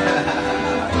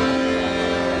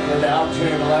 The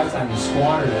opportunity of a lifetime, you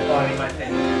squandered it. Oh, I need my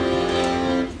pen.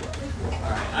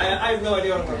 Alright, I have no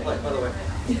idea what I'm going to play, by the way.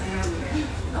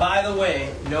 By the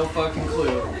way, no fucking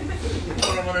clue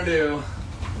what I'm going to do.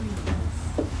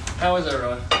 How is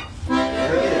everyone?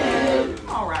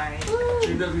 All right.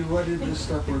 JW, why did this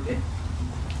stop working?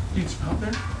 You just pop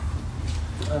there?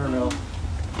 I don't know.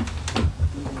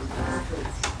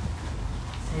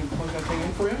 Can we plug that thing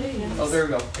in for you? Oh, there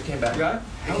we go. It came back. You got it?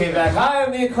 It came back. Hi,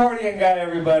 I'm the accordion guy,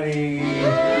 everybody.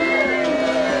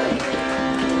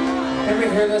 Can we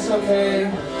hear this okay?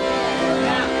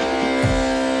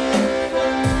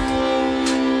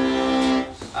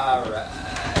 Alright.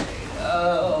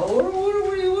 What are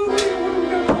we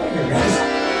going to play here, guys?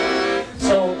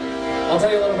 So, I'll tell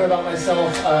you a little bit about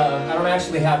myself. I don't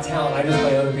actually have talent. I just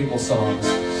play other people's songs.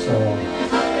 So,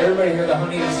 everybody hear the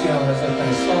Honeys, has those kind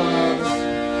of songs.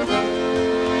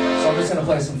 So I'm just going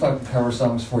to play some fucking cover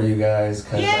songs for you guys,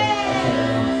 because I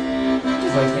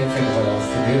can't think of what else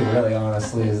to do, really,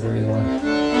 honestly, is the reason why.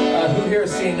 Who here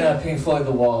has seen Pink Floyd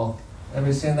The Wall?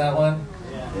 Everybody seen that one?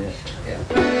 Yeah.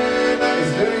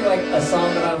 It's doing like a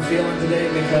song that I'm feeling today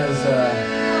because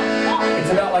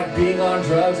it's about like being on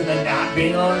drugs and then not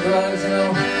being on drugs, you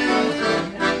know?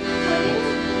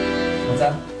 What's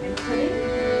that?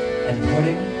 And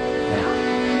pudding?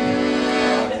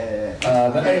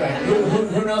 But anyway,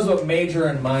 who knows what major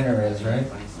and minor is, right?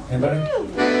 Anybody?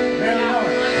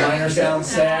 Minor sounds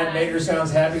sad, major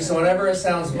sounds happy. So whenever it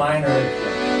sounds minor,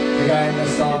 the guy in the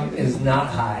song is not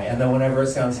high. And then whenever it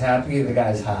sounds happy, the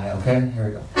guy's high, okay? Here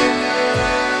we go.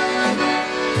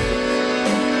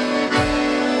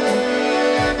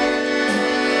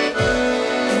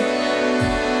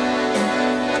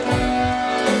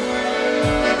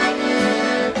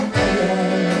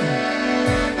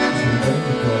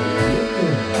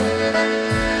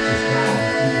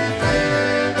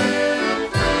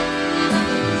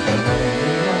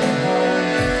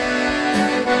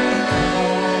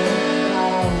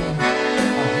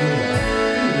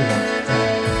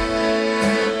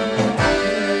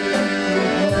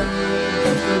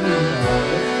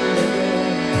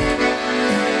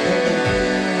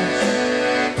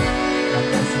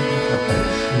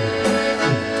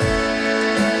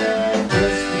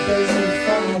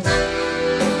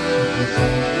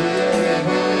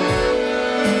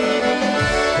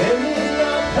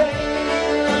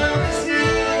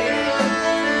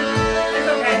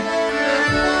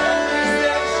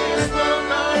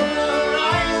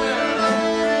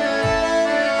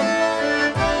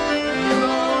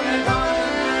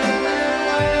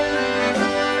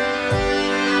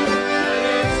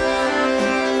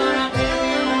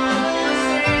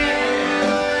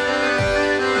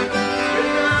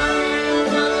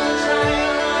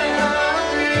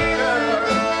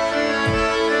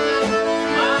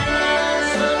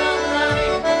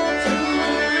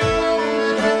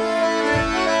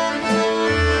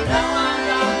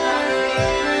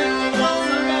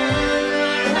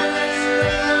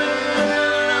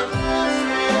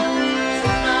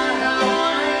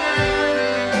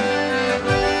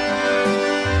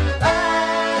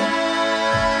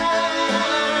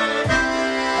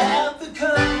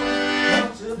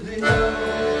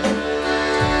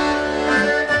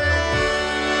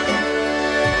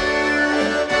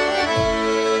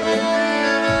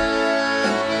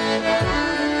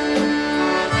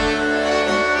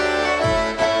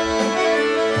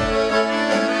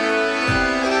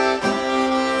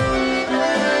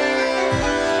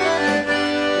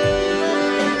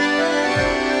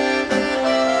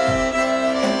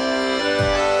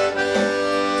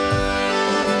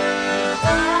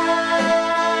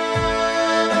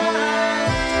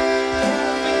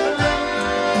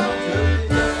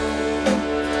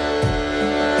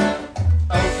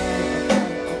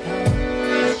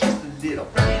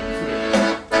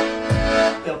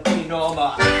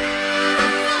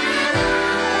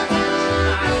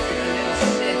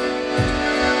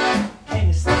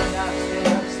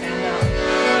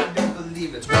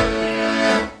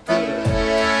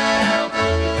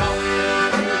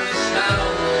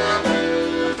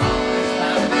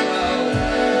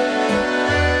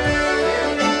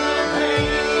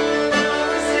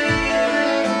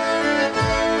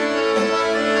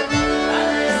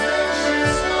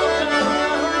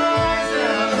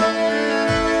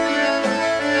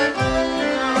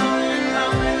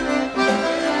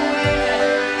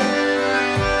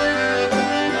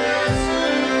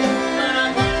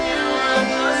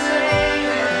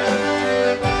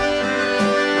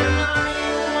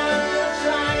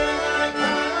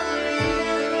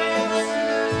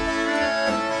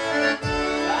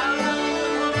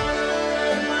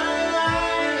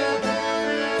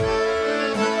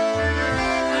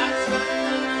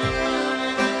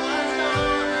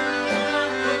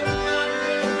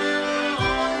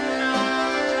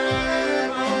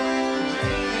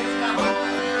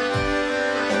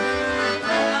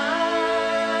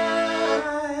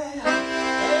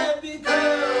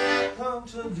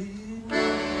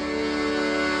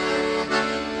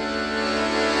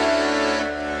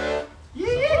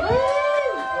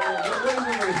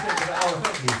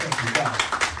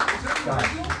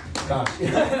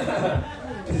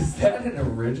 Is that an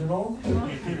original?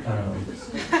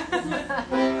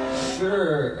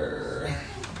 Sure.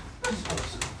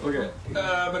 Okay.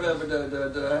 How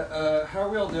are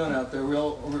we all doing out there? Are we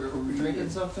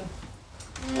drinking something?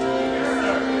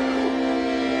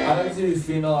 I like to do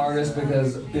female artists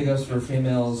because big ups for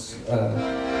females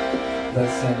that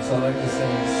sing. So I like to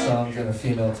sing songs in a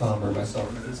female timbre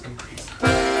myself.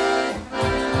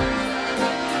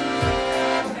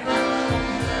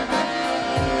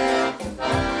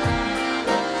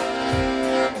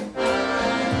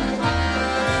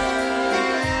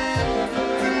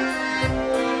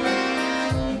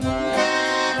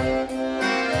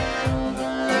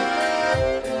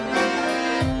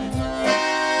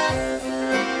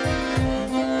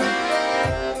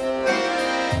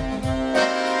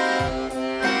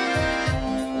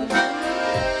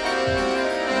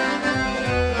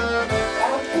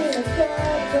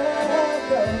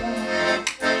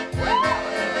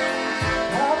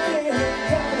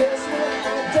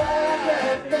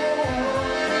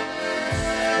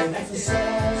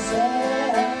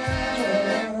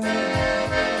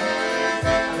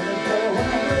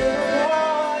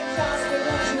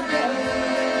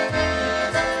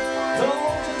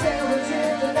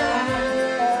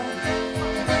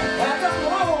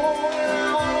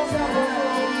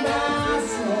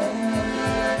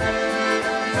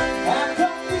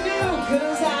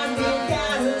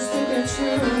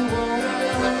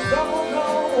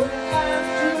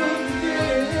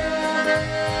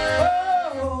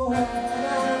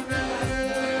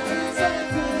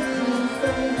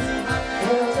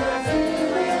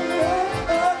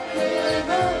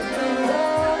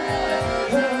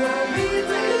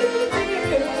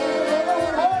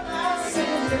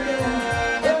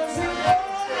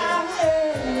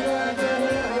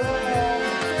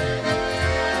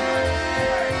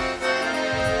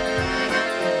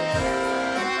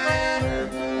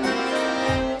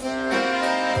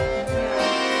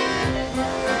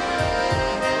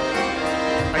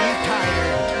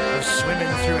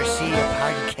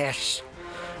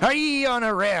 Are ye on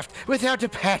a raft without a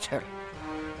paddle?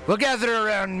 Well, gather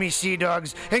around me, sea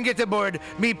dogs, and get aboard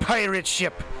me pirate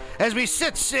ship as we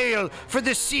set sail for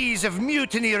the seas of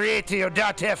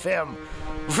MutinyRadio.fm.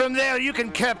 From there, you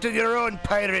can captain your own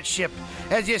pirate ship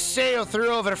as you sail through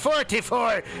over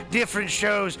 44 different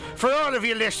shows for all of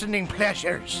your listening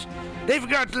pleasures. They've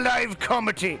got live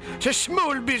comedy to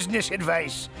small business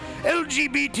advice,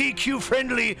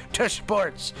 LGBTQ-friendly to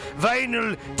sports,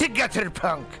 vinyl to gutter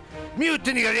punk.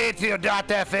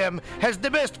 MutinyRadio.fm has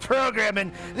the best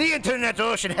programming the internet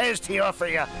ocean has to offer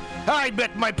you. I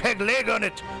bet my peg leg on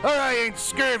it, or I ain't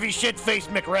scurvy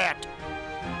shit-faced McRat.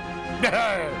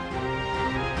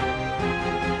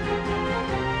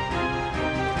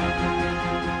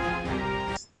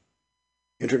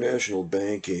 International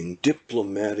banking,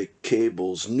 diplomatic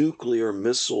cables, nuclear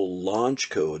missile launch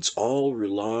codes all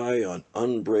rely on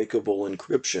unbreakable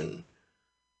encryption.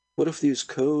 What if these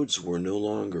codes were no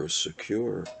longer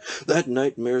secure? That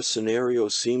nightmare scenario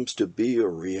seems to be a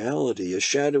reality. A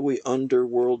shadowy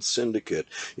underworld syndicate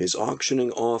is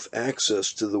auctioning off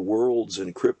access to the world's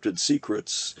encrypted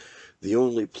secrets. The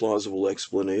only plausible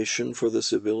explanation for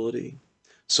this ability?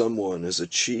 Someone has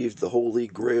achieved the holy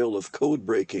grail of code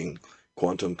breaking,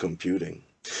 quantum computing.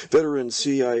 Veteran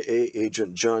CIA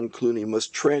agent John Clooney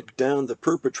must track down the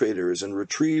perpetrators and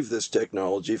retrieve this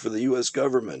technology for the U.S.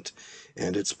 government.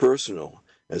 And it's personal,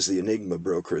 as the Enigma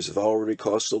brokers have already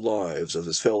cost the lives of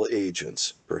his fellow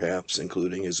agents, perhaps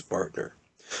including his partner.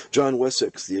 John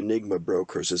Wessex, The Enigma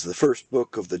Brokers, is the first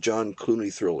book of the John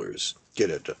Clooney thrillers.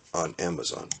 Get it on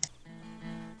Amazon.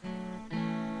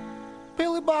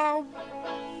 Billy Bob,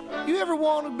 you ever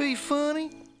want to be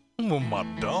funny? Well, my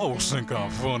dogs think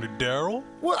I'm funny, Daryl.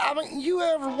 Well, I mean, you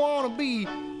ever want to be,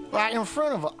 like, in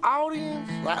front of an audience?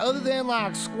 Like, other than,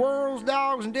 like, squirrels,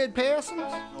 dogs, and dead persons?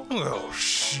 Oh,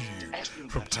 shit.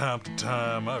 From time to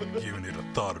time, I've given it a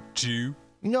thought or two.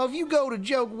 You know, if you go to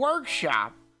Joke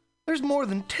Workshop, there's more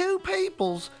than 2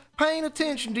 peoples paying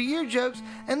attention to your jokes,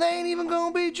 and they ain't even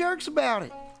gonna be jerks about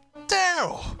it.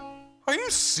 Daryl, are you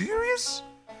serious?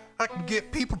 I can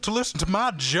get people to listen to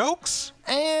my jokes?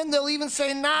 And they'll even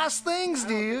say nice things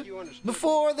to you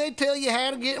before they tell you how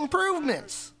to get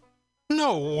improvements.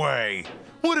 No way.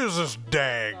 What is this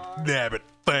dag-nabbit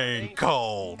thing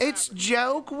called? It's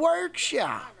Joke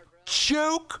Workshop.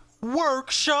 Joke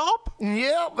Workshop?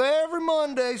 Yep, every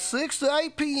Monday, 6 to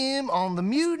 8 p.m. on the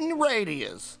Mutiny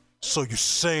Radios. So you're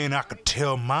saying I could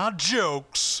tell my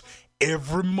jokes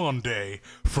every Monday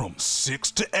from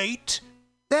 6 to 8?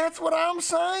 That's what I'm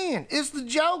saying. It's the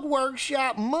Joke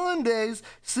Workshop Mondays,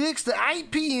 6 to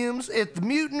 8 p.m. at the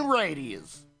Mutiny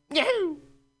Radios. Yahoo!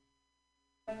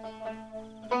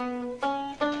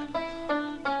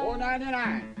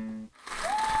 $4.99.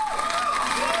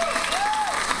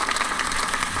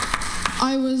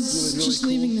 I was just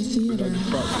leaving the theater.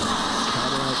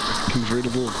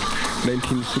 Convertible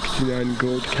 1969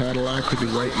 gold Cadillac with the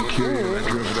white interior. I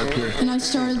drove it up here. And I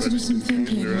started to do some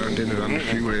thinking. Around in it on the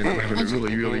freeway, and I'm having a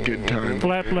really, really good time.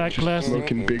 Flat black classic.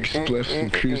 Smoking big spliffs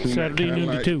and cruising Saturday that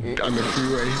noon to 2. On the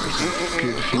freeway. It's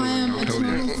good to see I am a I'll tell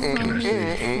total you. Can I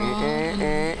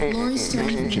say? Laurie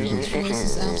Stone's voice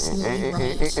is absolutely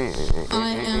right. I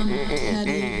am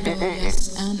petty,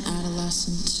 rebellious, and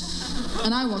adolescent.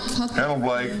 And I will cut Hello,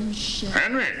 Blake.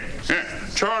 Henry, yeah,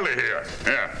 Charlie here.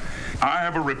 Yeah, I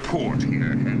have a report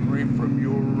here, Henry, from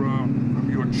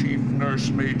your chief nurse,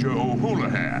 Major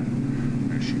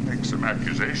O'Houlihan. She makes some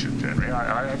accusations, Henry.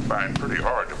 I find pretty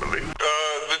hard to believe.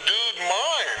 The dude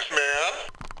minds, man.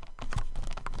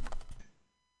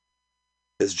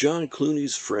 Has John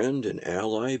Clooney's friend and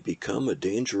ally become a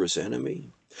dangerous enemy?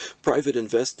 Private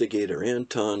investigator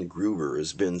Anton Gruber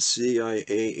has been CIA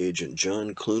agent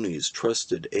John Clooney's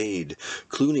trusted aide.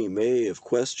 Clooney may have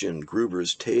questioned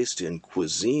Gruber's taste in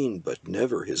cuisine, but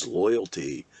never his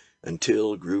loyalty,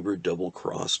 until Gruber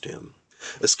double-crossed him.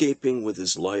 Escaping with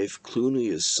his life, Clooney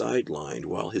is sidelined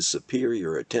while his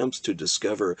superior attempts to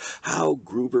discover how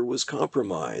Gruber was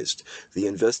compromised. The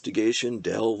investigation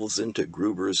delves into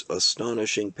Gruber's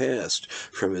astonishing past,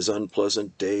 from his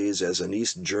unpleasant days as an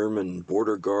East German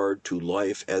border guard to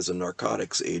life as a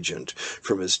narcotics agent,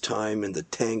 from his time in the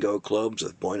tango clubs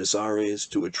of Buenos Aires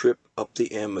to a trip up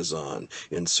the Amazon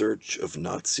in search of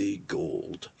Nazi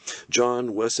gold. John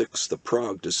Wesseck's The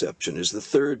Prague Deception is the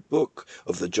third book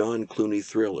of the John Clooney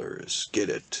thrillers. Get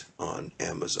it on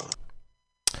Amazon.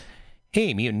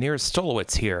 Hey, Mutineers,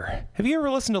 Stolowitz here. Have you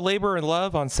ever listened to Labor and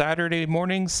Love on Saturday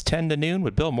mornings, 10 to noon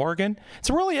with Bill Morgan? It's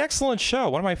a really excellent show,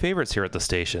 one of my favorites here at the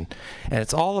station. And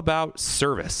it's all about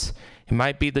service. It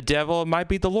might be the devil, it might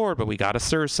be the Lord, but we got to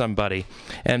serve somebody.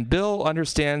 And Bill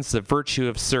understands the virtue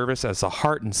of service as the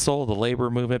heart and soul of the labor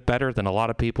movement better than a lot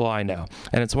of people I know.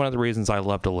 And it's one of the reasons I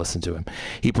love to listen to him.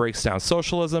 He breaks down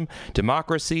socialism,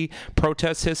 democracy,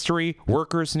 protest history,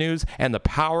 workers' news, and the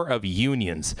power of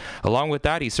unions. Along with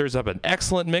that, he serves up an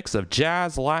excellent mix of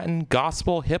jazz, Latin,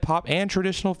 gospel, hip-hop, and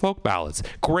traditional folk ballads.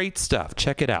 Great stuff.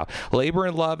 Check it out. Labor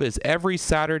and Love is every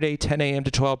Saturday, 10 a.m.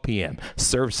 to 12 p.m.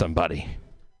 Serve somebody.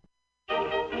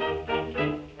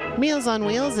 Meals on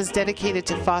Wheels is dedicated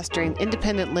to fostering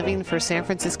independent living for San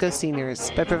Francisco seniors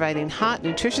by providing hot,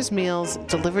 nutritious meals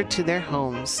delivered to their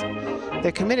homes.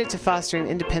 They're committed to fostering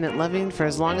independent living for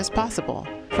as long as possible.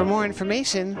 For more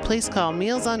information, please call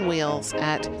Meals on Wheels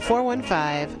at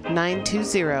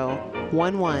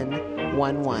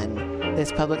 415-920-1111.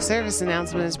 This public service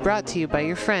announcement is brought to you by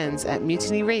your friends at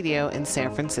Mutiny Radio in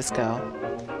San Francisco.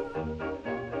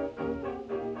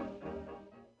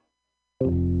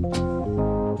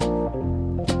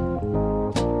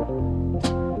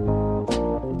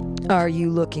 Are you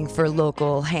looking for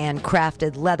local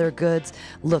handcrafted leather goods?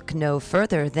 Look no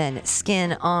further than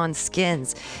Skin on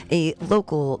Skins, a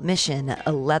local Mission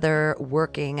leather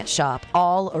working shop.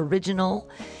 All original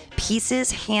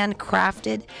pieces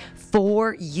handcrafted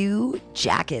for you.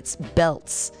 Jackets,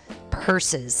 belts,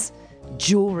 purses,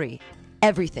 jewelry,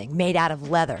 everything made out of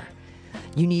leather.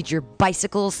 You need your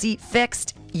bicycle seat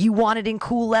fixed? You want it in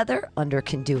cool leather? Under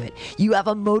can do it. You have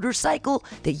a motorcycle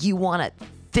that you want to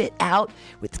fit out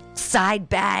with side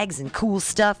bags and cool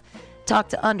stuff? Talk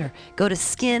to Under. Go to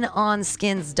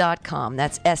skinonskins.com.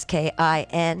 That's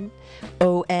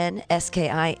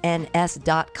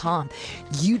SKINONSKINS.com.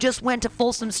 You just went to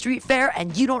Folsom Street Fair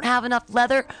and you don't have enough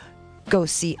leather? Go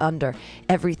see Under.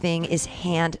 Everything is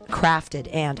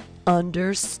handcrafted and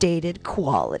understated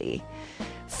quality.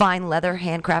 Fine leather,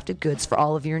 handcrafted goods for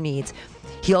all of your needs.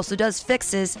 He also does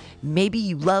fixes. Maybe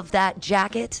you love that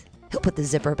jacket. He'll put the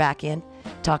zipper back in.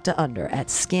 Talk to Under at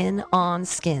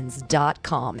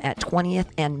skinonskins.com at 20th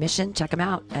and Mission. Check him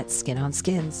out at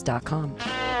skinonskins.com.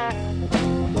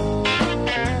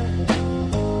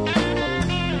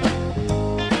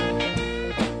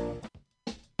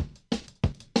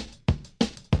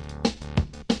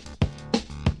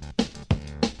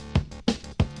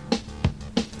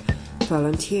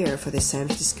 Volunteer for the San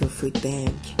Francisco Food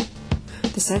Bank.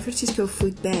 The San Francisco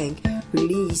Food Bank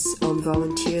relies on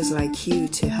volunteers like you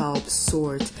to help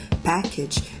sort,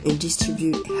 package, and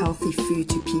distribute healthy food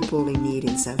to people in need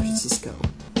in San Francisco.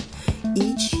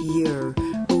 Each year,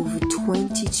 over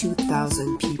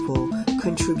 22,000 people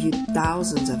contribute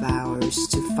thousands of hours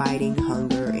to fighting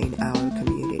hunger in our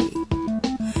community.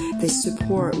 This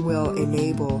support will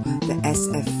enable the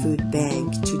SF Food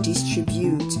Bank to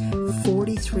distribute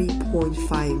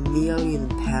 43.5 million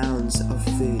pounds of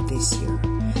food this year,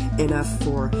 enough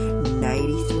for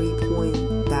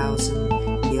 93,000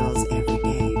 meals every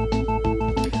day.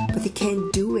 But they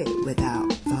can't do it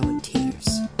without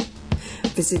volunteers.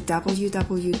 Visit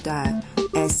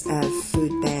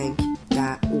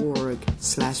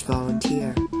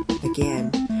www.sffoodbank.org/volunteer.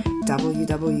 Again,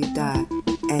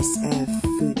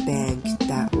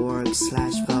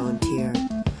 www.sffoodbank.org/volunteer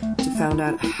to find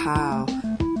out how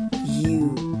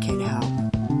you can help.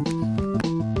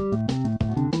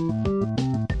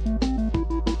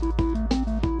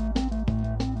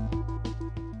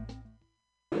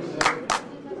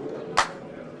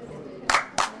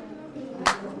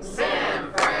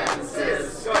 San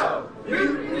Francisco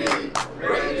Mutiny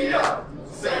Radio.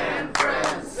 San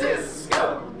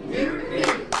Francisco Mutiny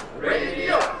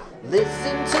Radio.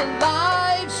 Listen to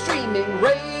live streaming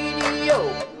radio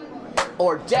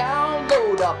or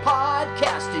download a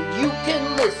podcast and you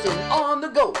can listen on the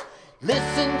go.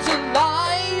 Listen to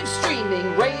live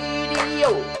streaming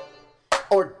radio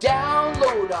or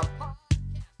download a